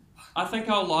think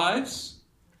our lives,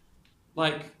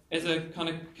 as a kind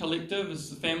of collective, as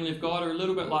the family of God, are a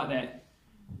little bit like that.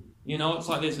 It's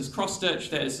there's this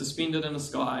cross-stitch that is suspended in the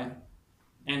sky,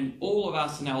 and all of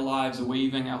us in our lives are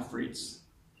weaving our threads.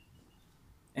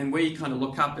 And we kind of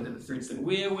look up at the threads that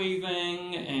we're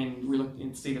weaving, and we look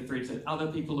and see the threads that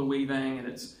other people are weaving, and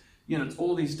it's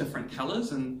all these different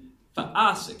colours. And for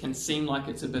us, it can seem like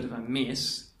it's a bit of a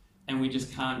mess, and we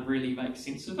just can't really make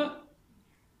sense of it.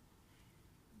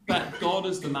 But God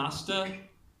is the master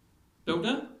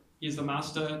builder. He's the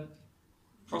master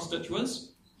cross-stitch whiz.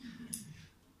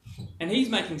 And he's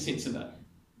making sense of it.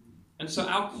 And so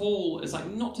our call is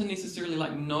not to necessarily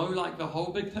know the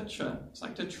whole big picture. It's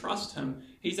to trust him.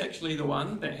 He's actually the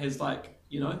one that has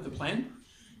the plan.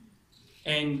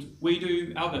 And we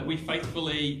do our bit. We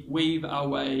faithfully weave our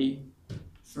way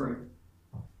through.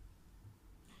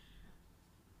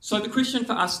 So the question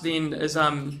for us then is,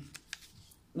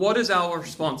 what is our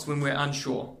response when we're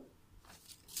unsure?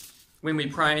 When we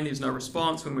pray and there's no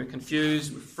response, when we're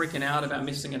confused, we're freaking out about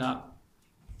messing it up.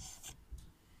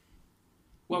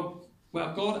 Well,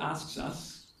 God asks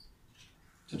us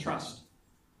to trust.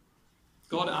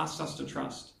 God asks us to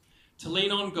trust, to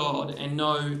lean on God and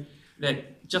know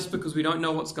that just because we don't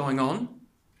know what's going on,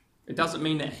 it doesn't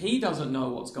mean that he doesn't know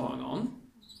what's going on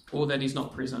or that he's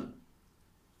not present.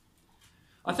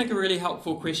 I think a really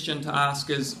helpful question to ask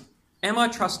is, am I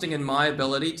trusting in my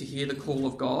ability to hear the call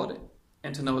of God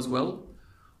and to know his will?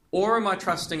 Or am I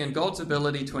trusting in God's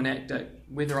ability to enact it,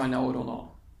 whether I know it or not?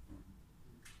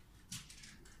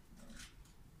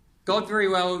 God very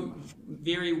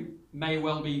may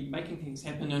well be making things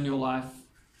happen in your life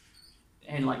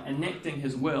and enacting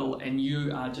his will, and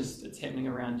you are it's happening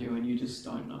around you and you just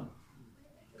don't know.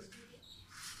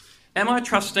 Am I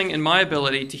trusting in my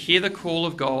ability to hear the call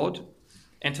of God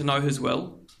and to know his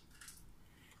will?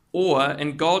 Or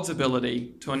in God's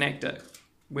ability to enact it,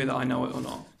 whether I know it or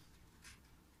not?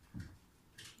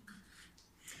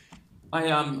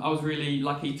 I was really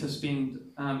lucky to spend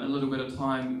a little bit of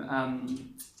time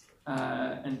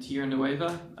in Tierra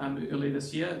Nueva earlier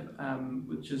this year,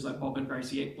 which is Bob and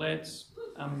Gracie Ekblad's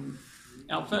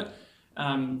outfit.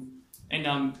 And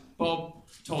Bob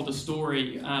told the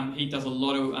story. He does a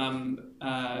lot of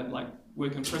like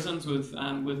work in prisons with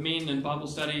men and Bible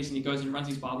studies, and he goes and runs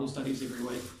these Bible studies every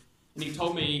week. And he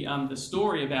told me the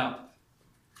story about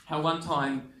how one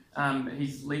time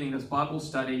he's leading this Bible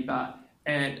study, but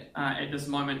at this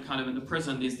moment, kind of in the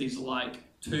prison, there's these like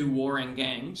two warring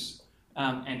gangs,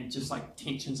 and just like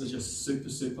tensions are just super,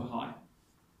 super high.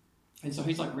 And so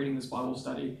he's like reading this Bible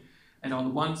study, and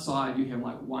on one side you have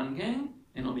like one gang,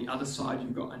 and on the other side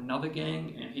you've got another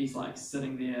gang, and he's like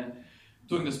sitting there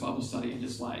doing this Bible study, and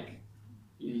just like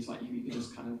he's like, you can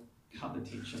just kind of cut the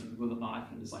tension with a knife,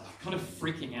 and just like kind of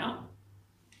freaking out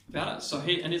about it. So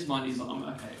he, in his mind, he's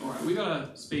like, okay, all right, we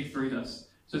got to speed through this.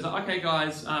 So he's like, okay,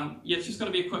 guys, yeah, it's just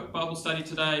going to be a quick Bible study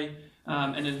today.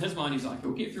 And in his mind, he's like,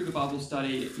 we'll get through the Bible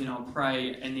study,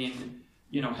 pray, and then,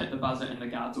 hit the buzzer and the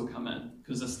guards will come in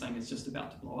because this thing is just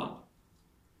about to blow up.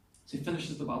 So he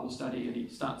finishes the Bible study and he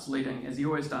starts leading, as he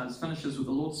always does, finishes with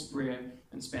the Lord's Prayer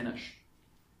in Spanish.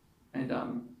 And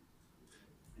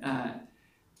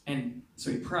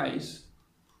so he prays,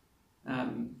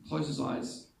 closes his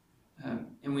eyes,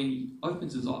 and when he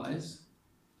opens his eyes,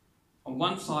 on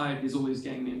one side there's all these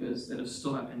gang members that have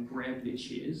stood up and grabbed their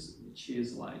chairs. The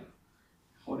chairs are like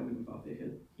holding them above their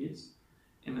heads.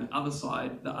 And the other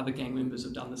side, the other gang members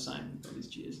have done the same with these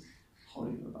chairs,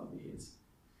 holding them above their heads.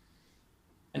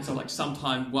 And so like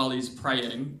sometime while he's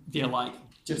praying, they're like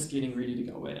just getting ready to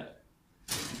go at it.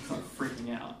 Like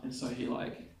freaking out. And so he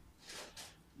like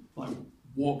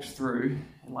walks through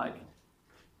and like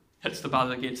hits the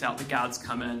buzzer, gets out, the guards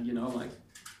come in,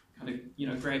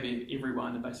 grab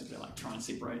everyone and basically like try and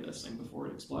separate this thing before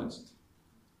it explodes.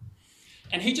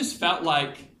 And he just felt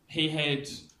like he had,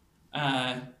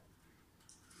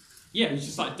 he was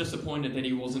just like disappointed that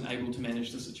he wasn't able to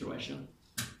manage the situation.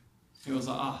 He was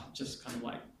like, just kind of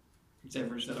like, it's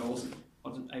average that I wasn't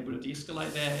able to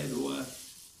de-escalate that, or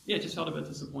just felt a bit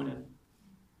disappointed.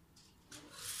 A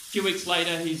few weeks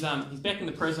later, he's back in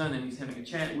the prison and he's having a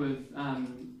chat with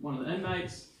one of the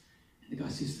inmates. And the guy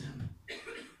says to him,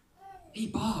 "Hey,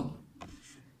 Bob,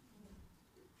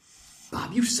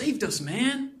 you saved us,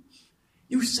 man.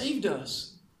 You saved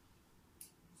us."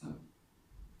 So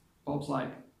Bob's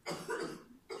like,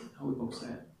 "How would Bob say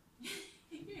it?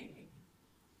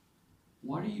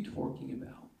 What are you talking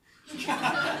about?"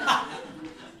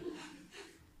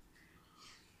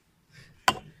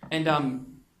 And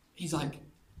he's like,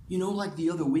 like the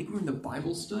other week we were in the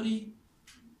Bible study,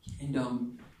 and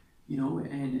and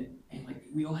like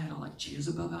we all had our like chairs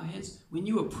above our heads. When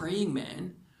you were praying,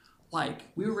 man, like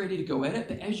we were ready to go at it,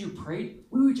 but as you prayed,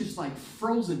 we were just like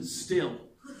frozen still.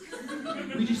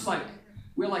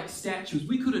 We're like statues.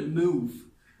 We couldn't move.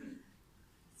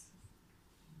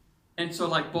 And so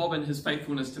like Bob, in his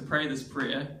faithfulness to pray this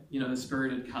prayer, the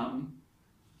Spirit had come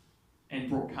and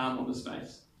brought calm on his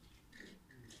face.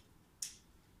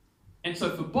 And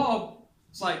so for Bob,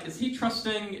 it's like, is he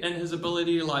trusting in his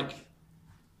ability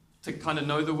to kind of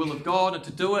know the will of God and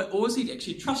to do it? Or is he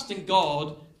actually trusting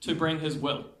God to bring his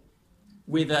will,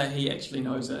 whether he actually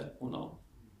knows it or not?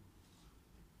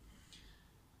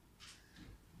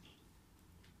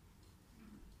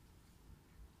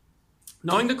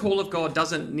 Knowing the call of God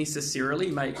doesn't necessarily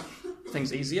make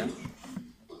things easier.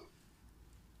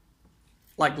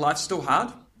 Like, life's still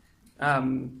hard.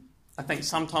 I think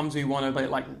sometimes we want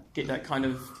to get that kind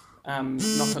of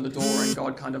knock on the door and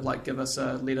God kind of give us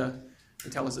a letter to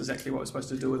tell us exactly what we're supposed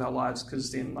to do with our lives,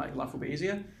 because then life will be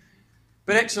easier.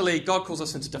 But actually, God calls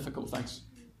us into difficult things.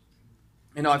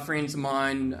 I have friends of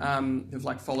mine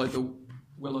who've followed the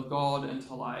will of God into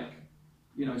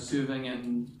serving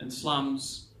in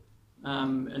slums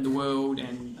in the world,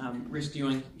 and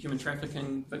rescuing human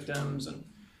trafficking victims, and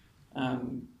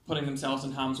putting themselves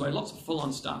in harm's way. Lots of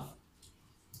full-on stuff.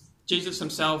 Jesus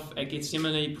himself at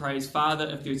Gethsemane prays, "Father,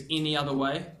 if there's any other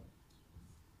way,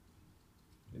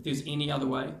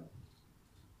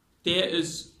 there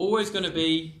is always going to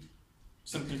be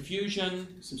some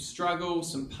confusion, some struggle,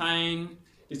 some pain.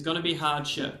 There's going to be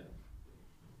hardship.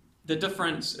 The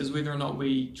difference is whether or not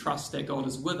we trust that God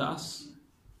is with us,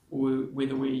 or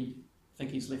whether we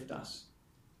think he's left us."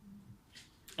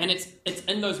 And it's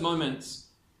in those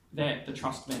moments that the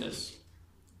trust matters.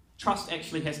 Trust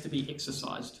actually has to be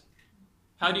exercised.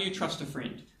 How do you trust a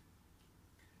friend?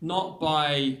 Not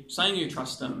by saying you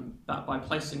trust them, but by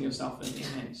placing yourself in their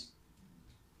hands.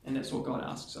 And that's what God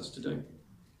asks us to do.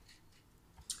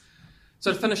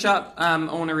 So to finish up, I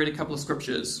want to read a couple of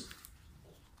scriptures.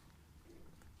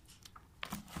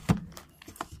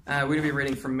 We're going to be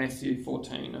reading from Matthew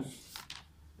 14, if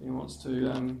anyone wants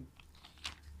to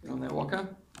get on that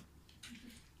walker.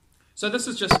 So this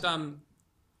is just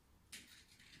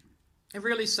A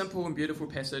really simple and beautiful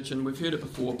passage, and we've heard it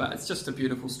before, but it's just a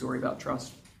beautiful story about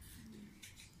trust.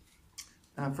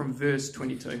 From verse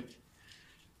 22.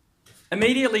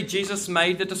 Immediately Jesus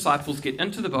made the disciples get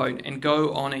into the boat and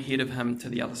go on ahead of him to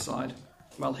the other side,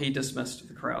 while he dismissed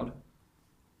the crowd.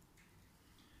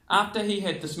 After he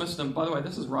had dismissed them, by the way,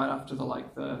 this is right after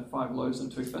the 5 loaves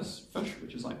and 2 fish,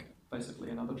 which is basically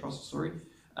another trust story.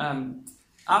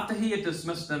 After he had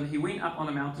dismissed them, he went up on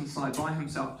a mountainside by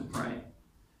himself to pray.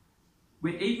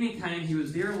 When evening came, he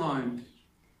was there alone,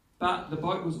 but the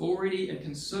boat was already a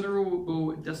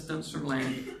considerable distance from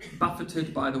land,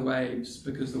 buffeted by the waves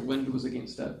because the wind was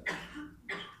against it.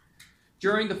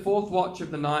 During the 4th watch of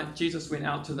the night, Jesus went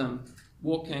out to them,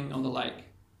 walking on the lake.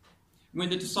 When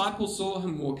the disciples saw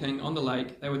him walking on the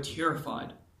lake, they were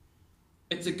terrified.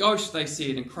 "It's a ghost," they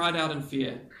said, and cried out in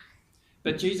fear.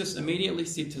 But Jesus immediately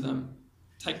said to them,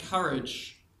 "Take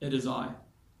courage, it is I.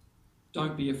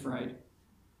 Don't be afraid."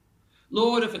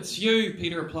 "Lord, if it's you,"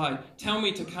 Peter replied, "tell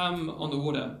me to come on the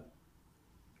water."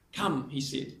 "Come," he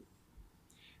said.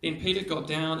 Then Peter got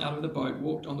down out of the boat,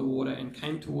 walked on the water, and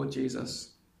came toward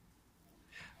Jesus.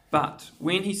 But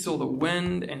when he saw the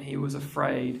wind and he was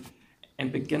afraid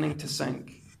and beginning to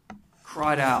sink,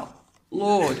 cried out,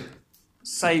 "Lord,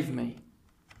 save me."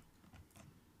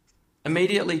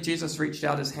 Immediately Jesus reached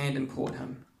out his hand and caught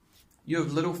him. "You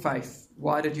have little faith,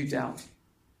 why did you doubt?"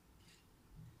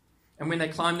 And when they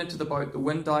climbed into the boat, the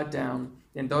wind died down.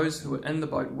 Then those who were in the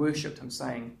boat worshipped him,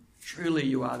 saying, "Truly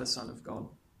you are the Son of God."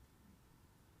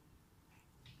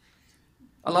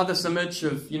 I love this image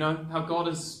of, how God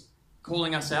is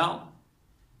calling us out.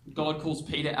 God calls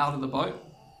Peter out of the boat.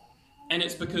 And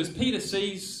it's because Peter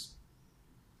sees,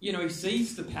 he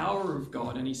sees the power of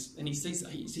God, and he's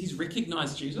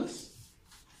recognized Jesus.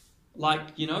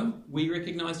 We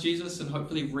recognize Jesus and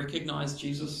hopefully recognize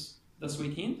Jesus this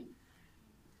weekend.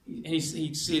 And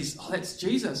he says, "Oh, that's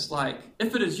Jesus.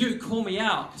 If it is you, call me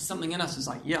out." Because something in us is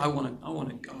like, "Yeah, I want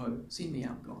to go. Send me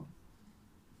out, God."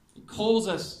 He calls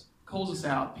us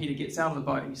out. Peter gets out of the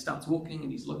boat and he starts walking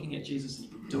and he's looking at Jesus and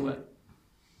he can do it.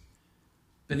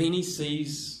 But then he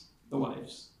sees the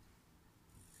waves.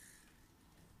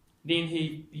 Then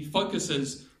he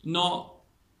focuses not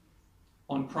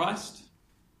on Christ,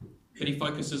 but he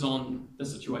focuses on the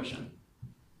situation.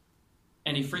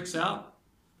 And he freaks out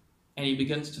and he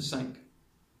begins to sink.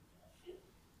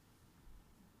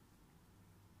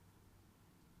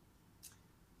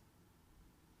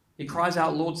 He cries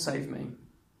out, "Lord, save me."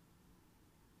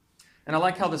 And I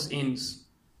like how this ends.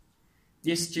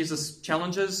 Yes, Jesus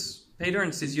challenges Peter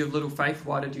and says, "You have little faith,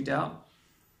 why did you doubt?"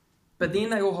 But then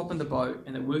they all hop in the boat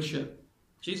and they worship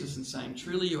Jesus and saying,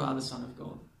 "Truly you are the Son of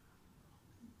God."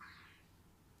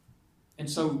 And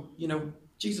so,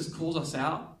 Jesus calls us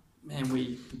out. Man,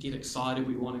 we get excited,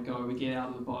 we want to go, we get out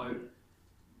of the boat,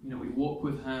 we walk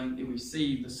with him, then we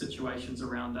see the situations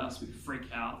around us, we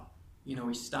freak out,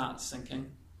 we start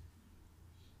sinking.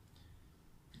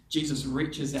 Jesus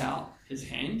reaches out his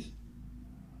hand,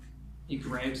 he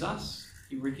grabs us,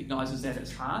 he recognizes that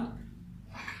it's hard,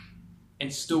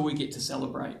 and still we get to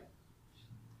celebrate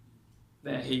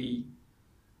that he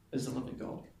is the living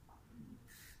God.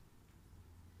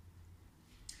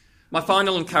 My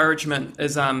final encouragement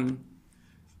is from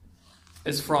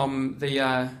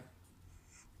the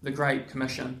Great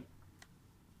Commission.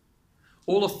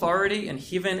 "All authority in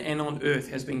heaven and on earth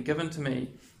has been given to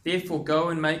me. Therefore go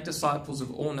and make disciples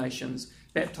of all nations,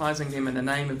 baptizing them in the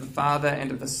name of the Father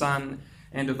and of the Son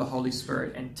and of the Holy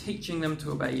Spirit, and teaching them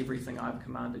to obey everything I have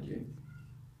commanded you."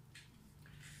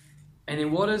 And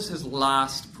then what is his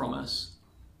last promise?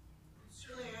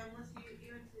 "Surely I am with you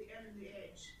even to the end of the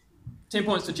age." 10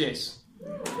 points to Jess.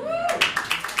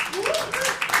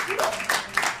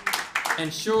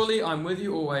 "And surely I'm with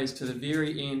you always to the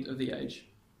very end of the age."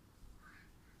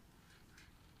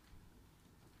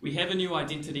 We have a new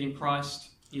identity in Christ.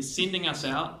 He is sending us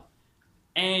out,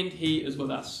 and he is with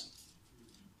us.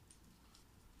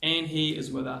 And he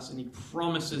is with us, and he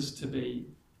promises to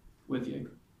be with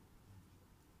you.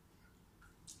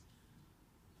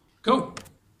 Cool.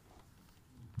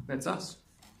 That's us.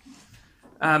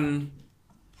 I'm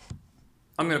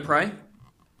going to pray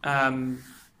to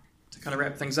kind of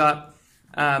wrap things up.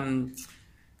 And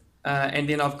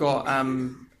then I've got, I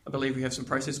believe we have some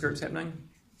process groups happening.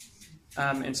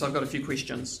 And so I've got a few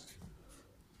questions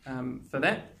for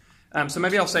that. So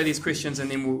maybe I'll say these questions and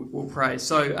then we'll pray.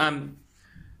 So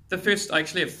the first, I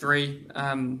actually have 3.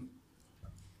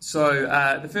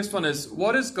 The first one is,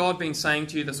 what has God been saying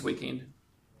to you this weekend?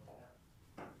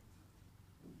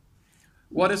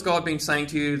 What has God been saying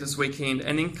to you this weekend?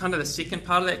 And then kind of the second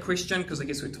part of that question, because I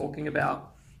guess we're talking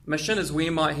about mission, is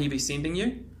where might he be sending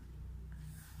you?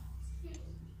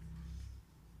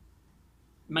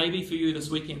 maybe for you this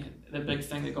weekend, the big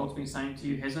thing that God's been saying to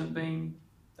you hasn't been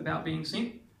about being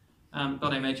sent.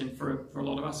 But I imagine for a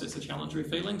lot of us, it's a challenge we're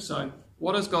feeling. So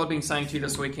what has God been saying to you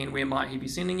this weekend? Where might he be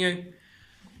sending you?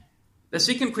 The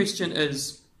second question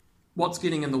is, what's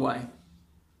getting in the way?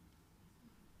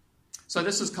 So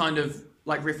this is kind of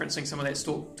like referencing some of that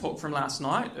talk from last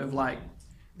night of like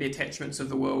the attachments of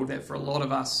the world that for a lot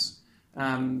of us,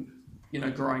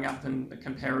 growing up in a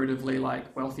comparatively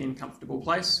like wealthy and comfortable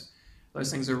place, those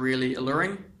things are really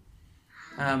alluring.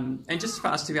 And just for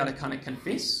us to be able to kind of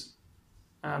confess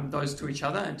those to each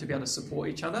other and to be able to support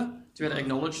each other, to be able to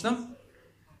acknowledge them.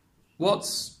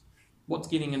 What's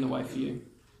getting in the way for you?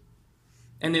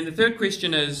 And then the third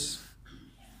question is,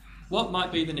 what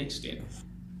might be the next step?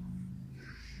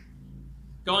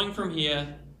 Going from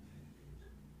here,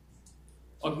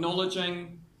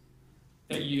 acknowledging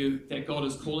that God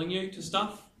is calling you to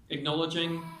stuff,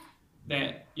 acknowledging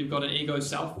that you've got an ego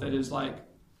self that is like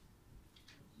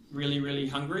really, really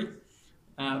hungry,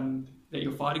 that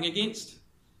you're fighting against.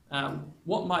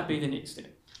 What might be the next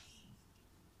step?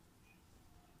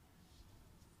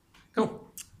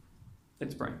 Cool.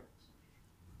 Let's pray.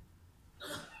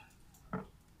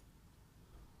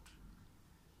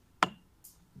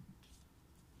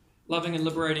 Loving and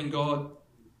liberating God,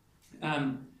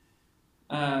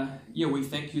 we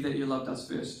thank you that you loved us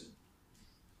first.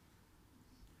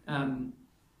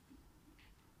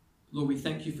 Lord, we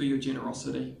thank you for your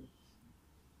generosity.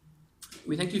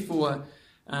 We thank you for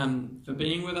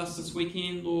being with us this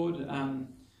weekend, Lord.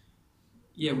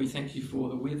 We thank you for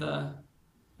the weather.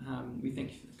 We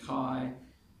thank you for the Kai.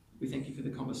 We thank you for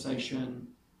the conversation.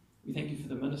 We thank you for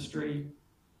the ministry.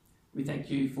 We thank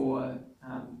you for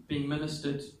being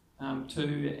ministered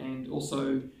to, and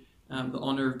also the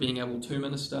honour of being able to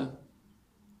minister.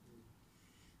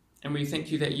 And we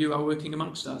thank you that you are working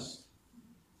amongst us.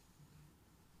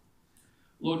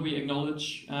 Lord, we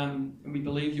acknowledge and we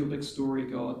believe your big story,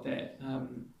 God, that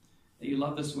you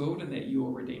love this world and that you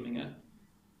are redeeming it.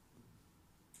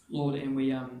 Lord, and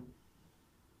we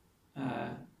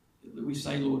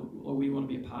say, Lord, we want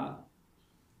to be a part.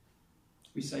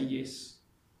 We say yes.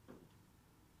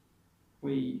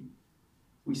 We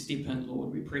step in,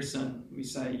 Lord. We press in. We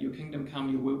say, your kingdom come,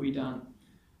 your will be done.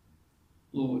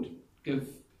 Lord, give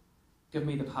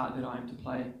me the part that I am to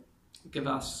play. Give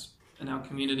us in our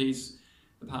communities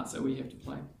the parts that we have to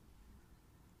play.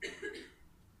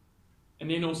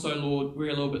 And then also, Lord, we're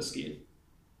a little bit scared.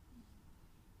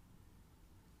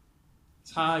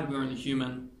 It's hard, we're only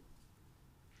human.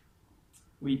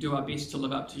 We do our best to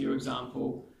live up to your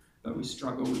example, but we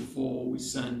struggle, we fall, we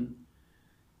sin.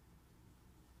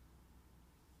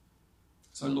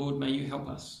 So Lord, may you help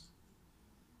us.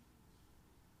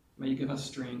 May you give us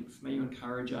strength. May you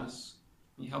encourage us.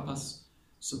 May you help us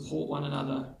support one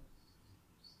another.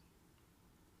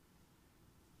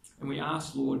 And we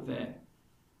ask, Lord, that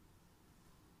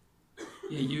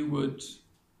you would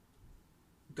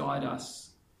guide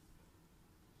us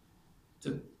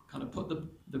to kind of put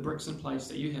the bricks in place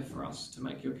that you have for us to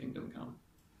make your kingdom come.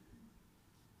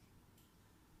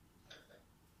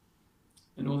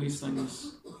 And all these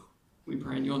things we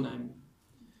pray in your name,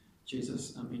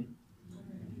 Jesus. Amen.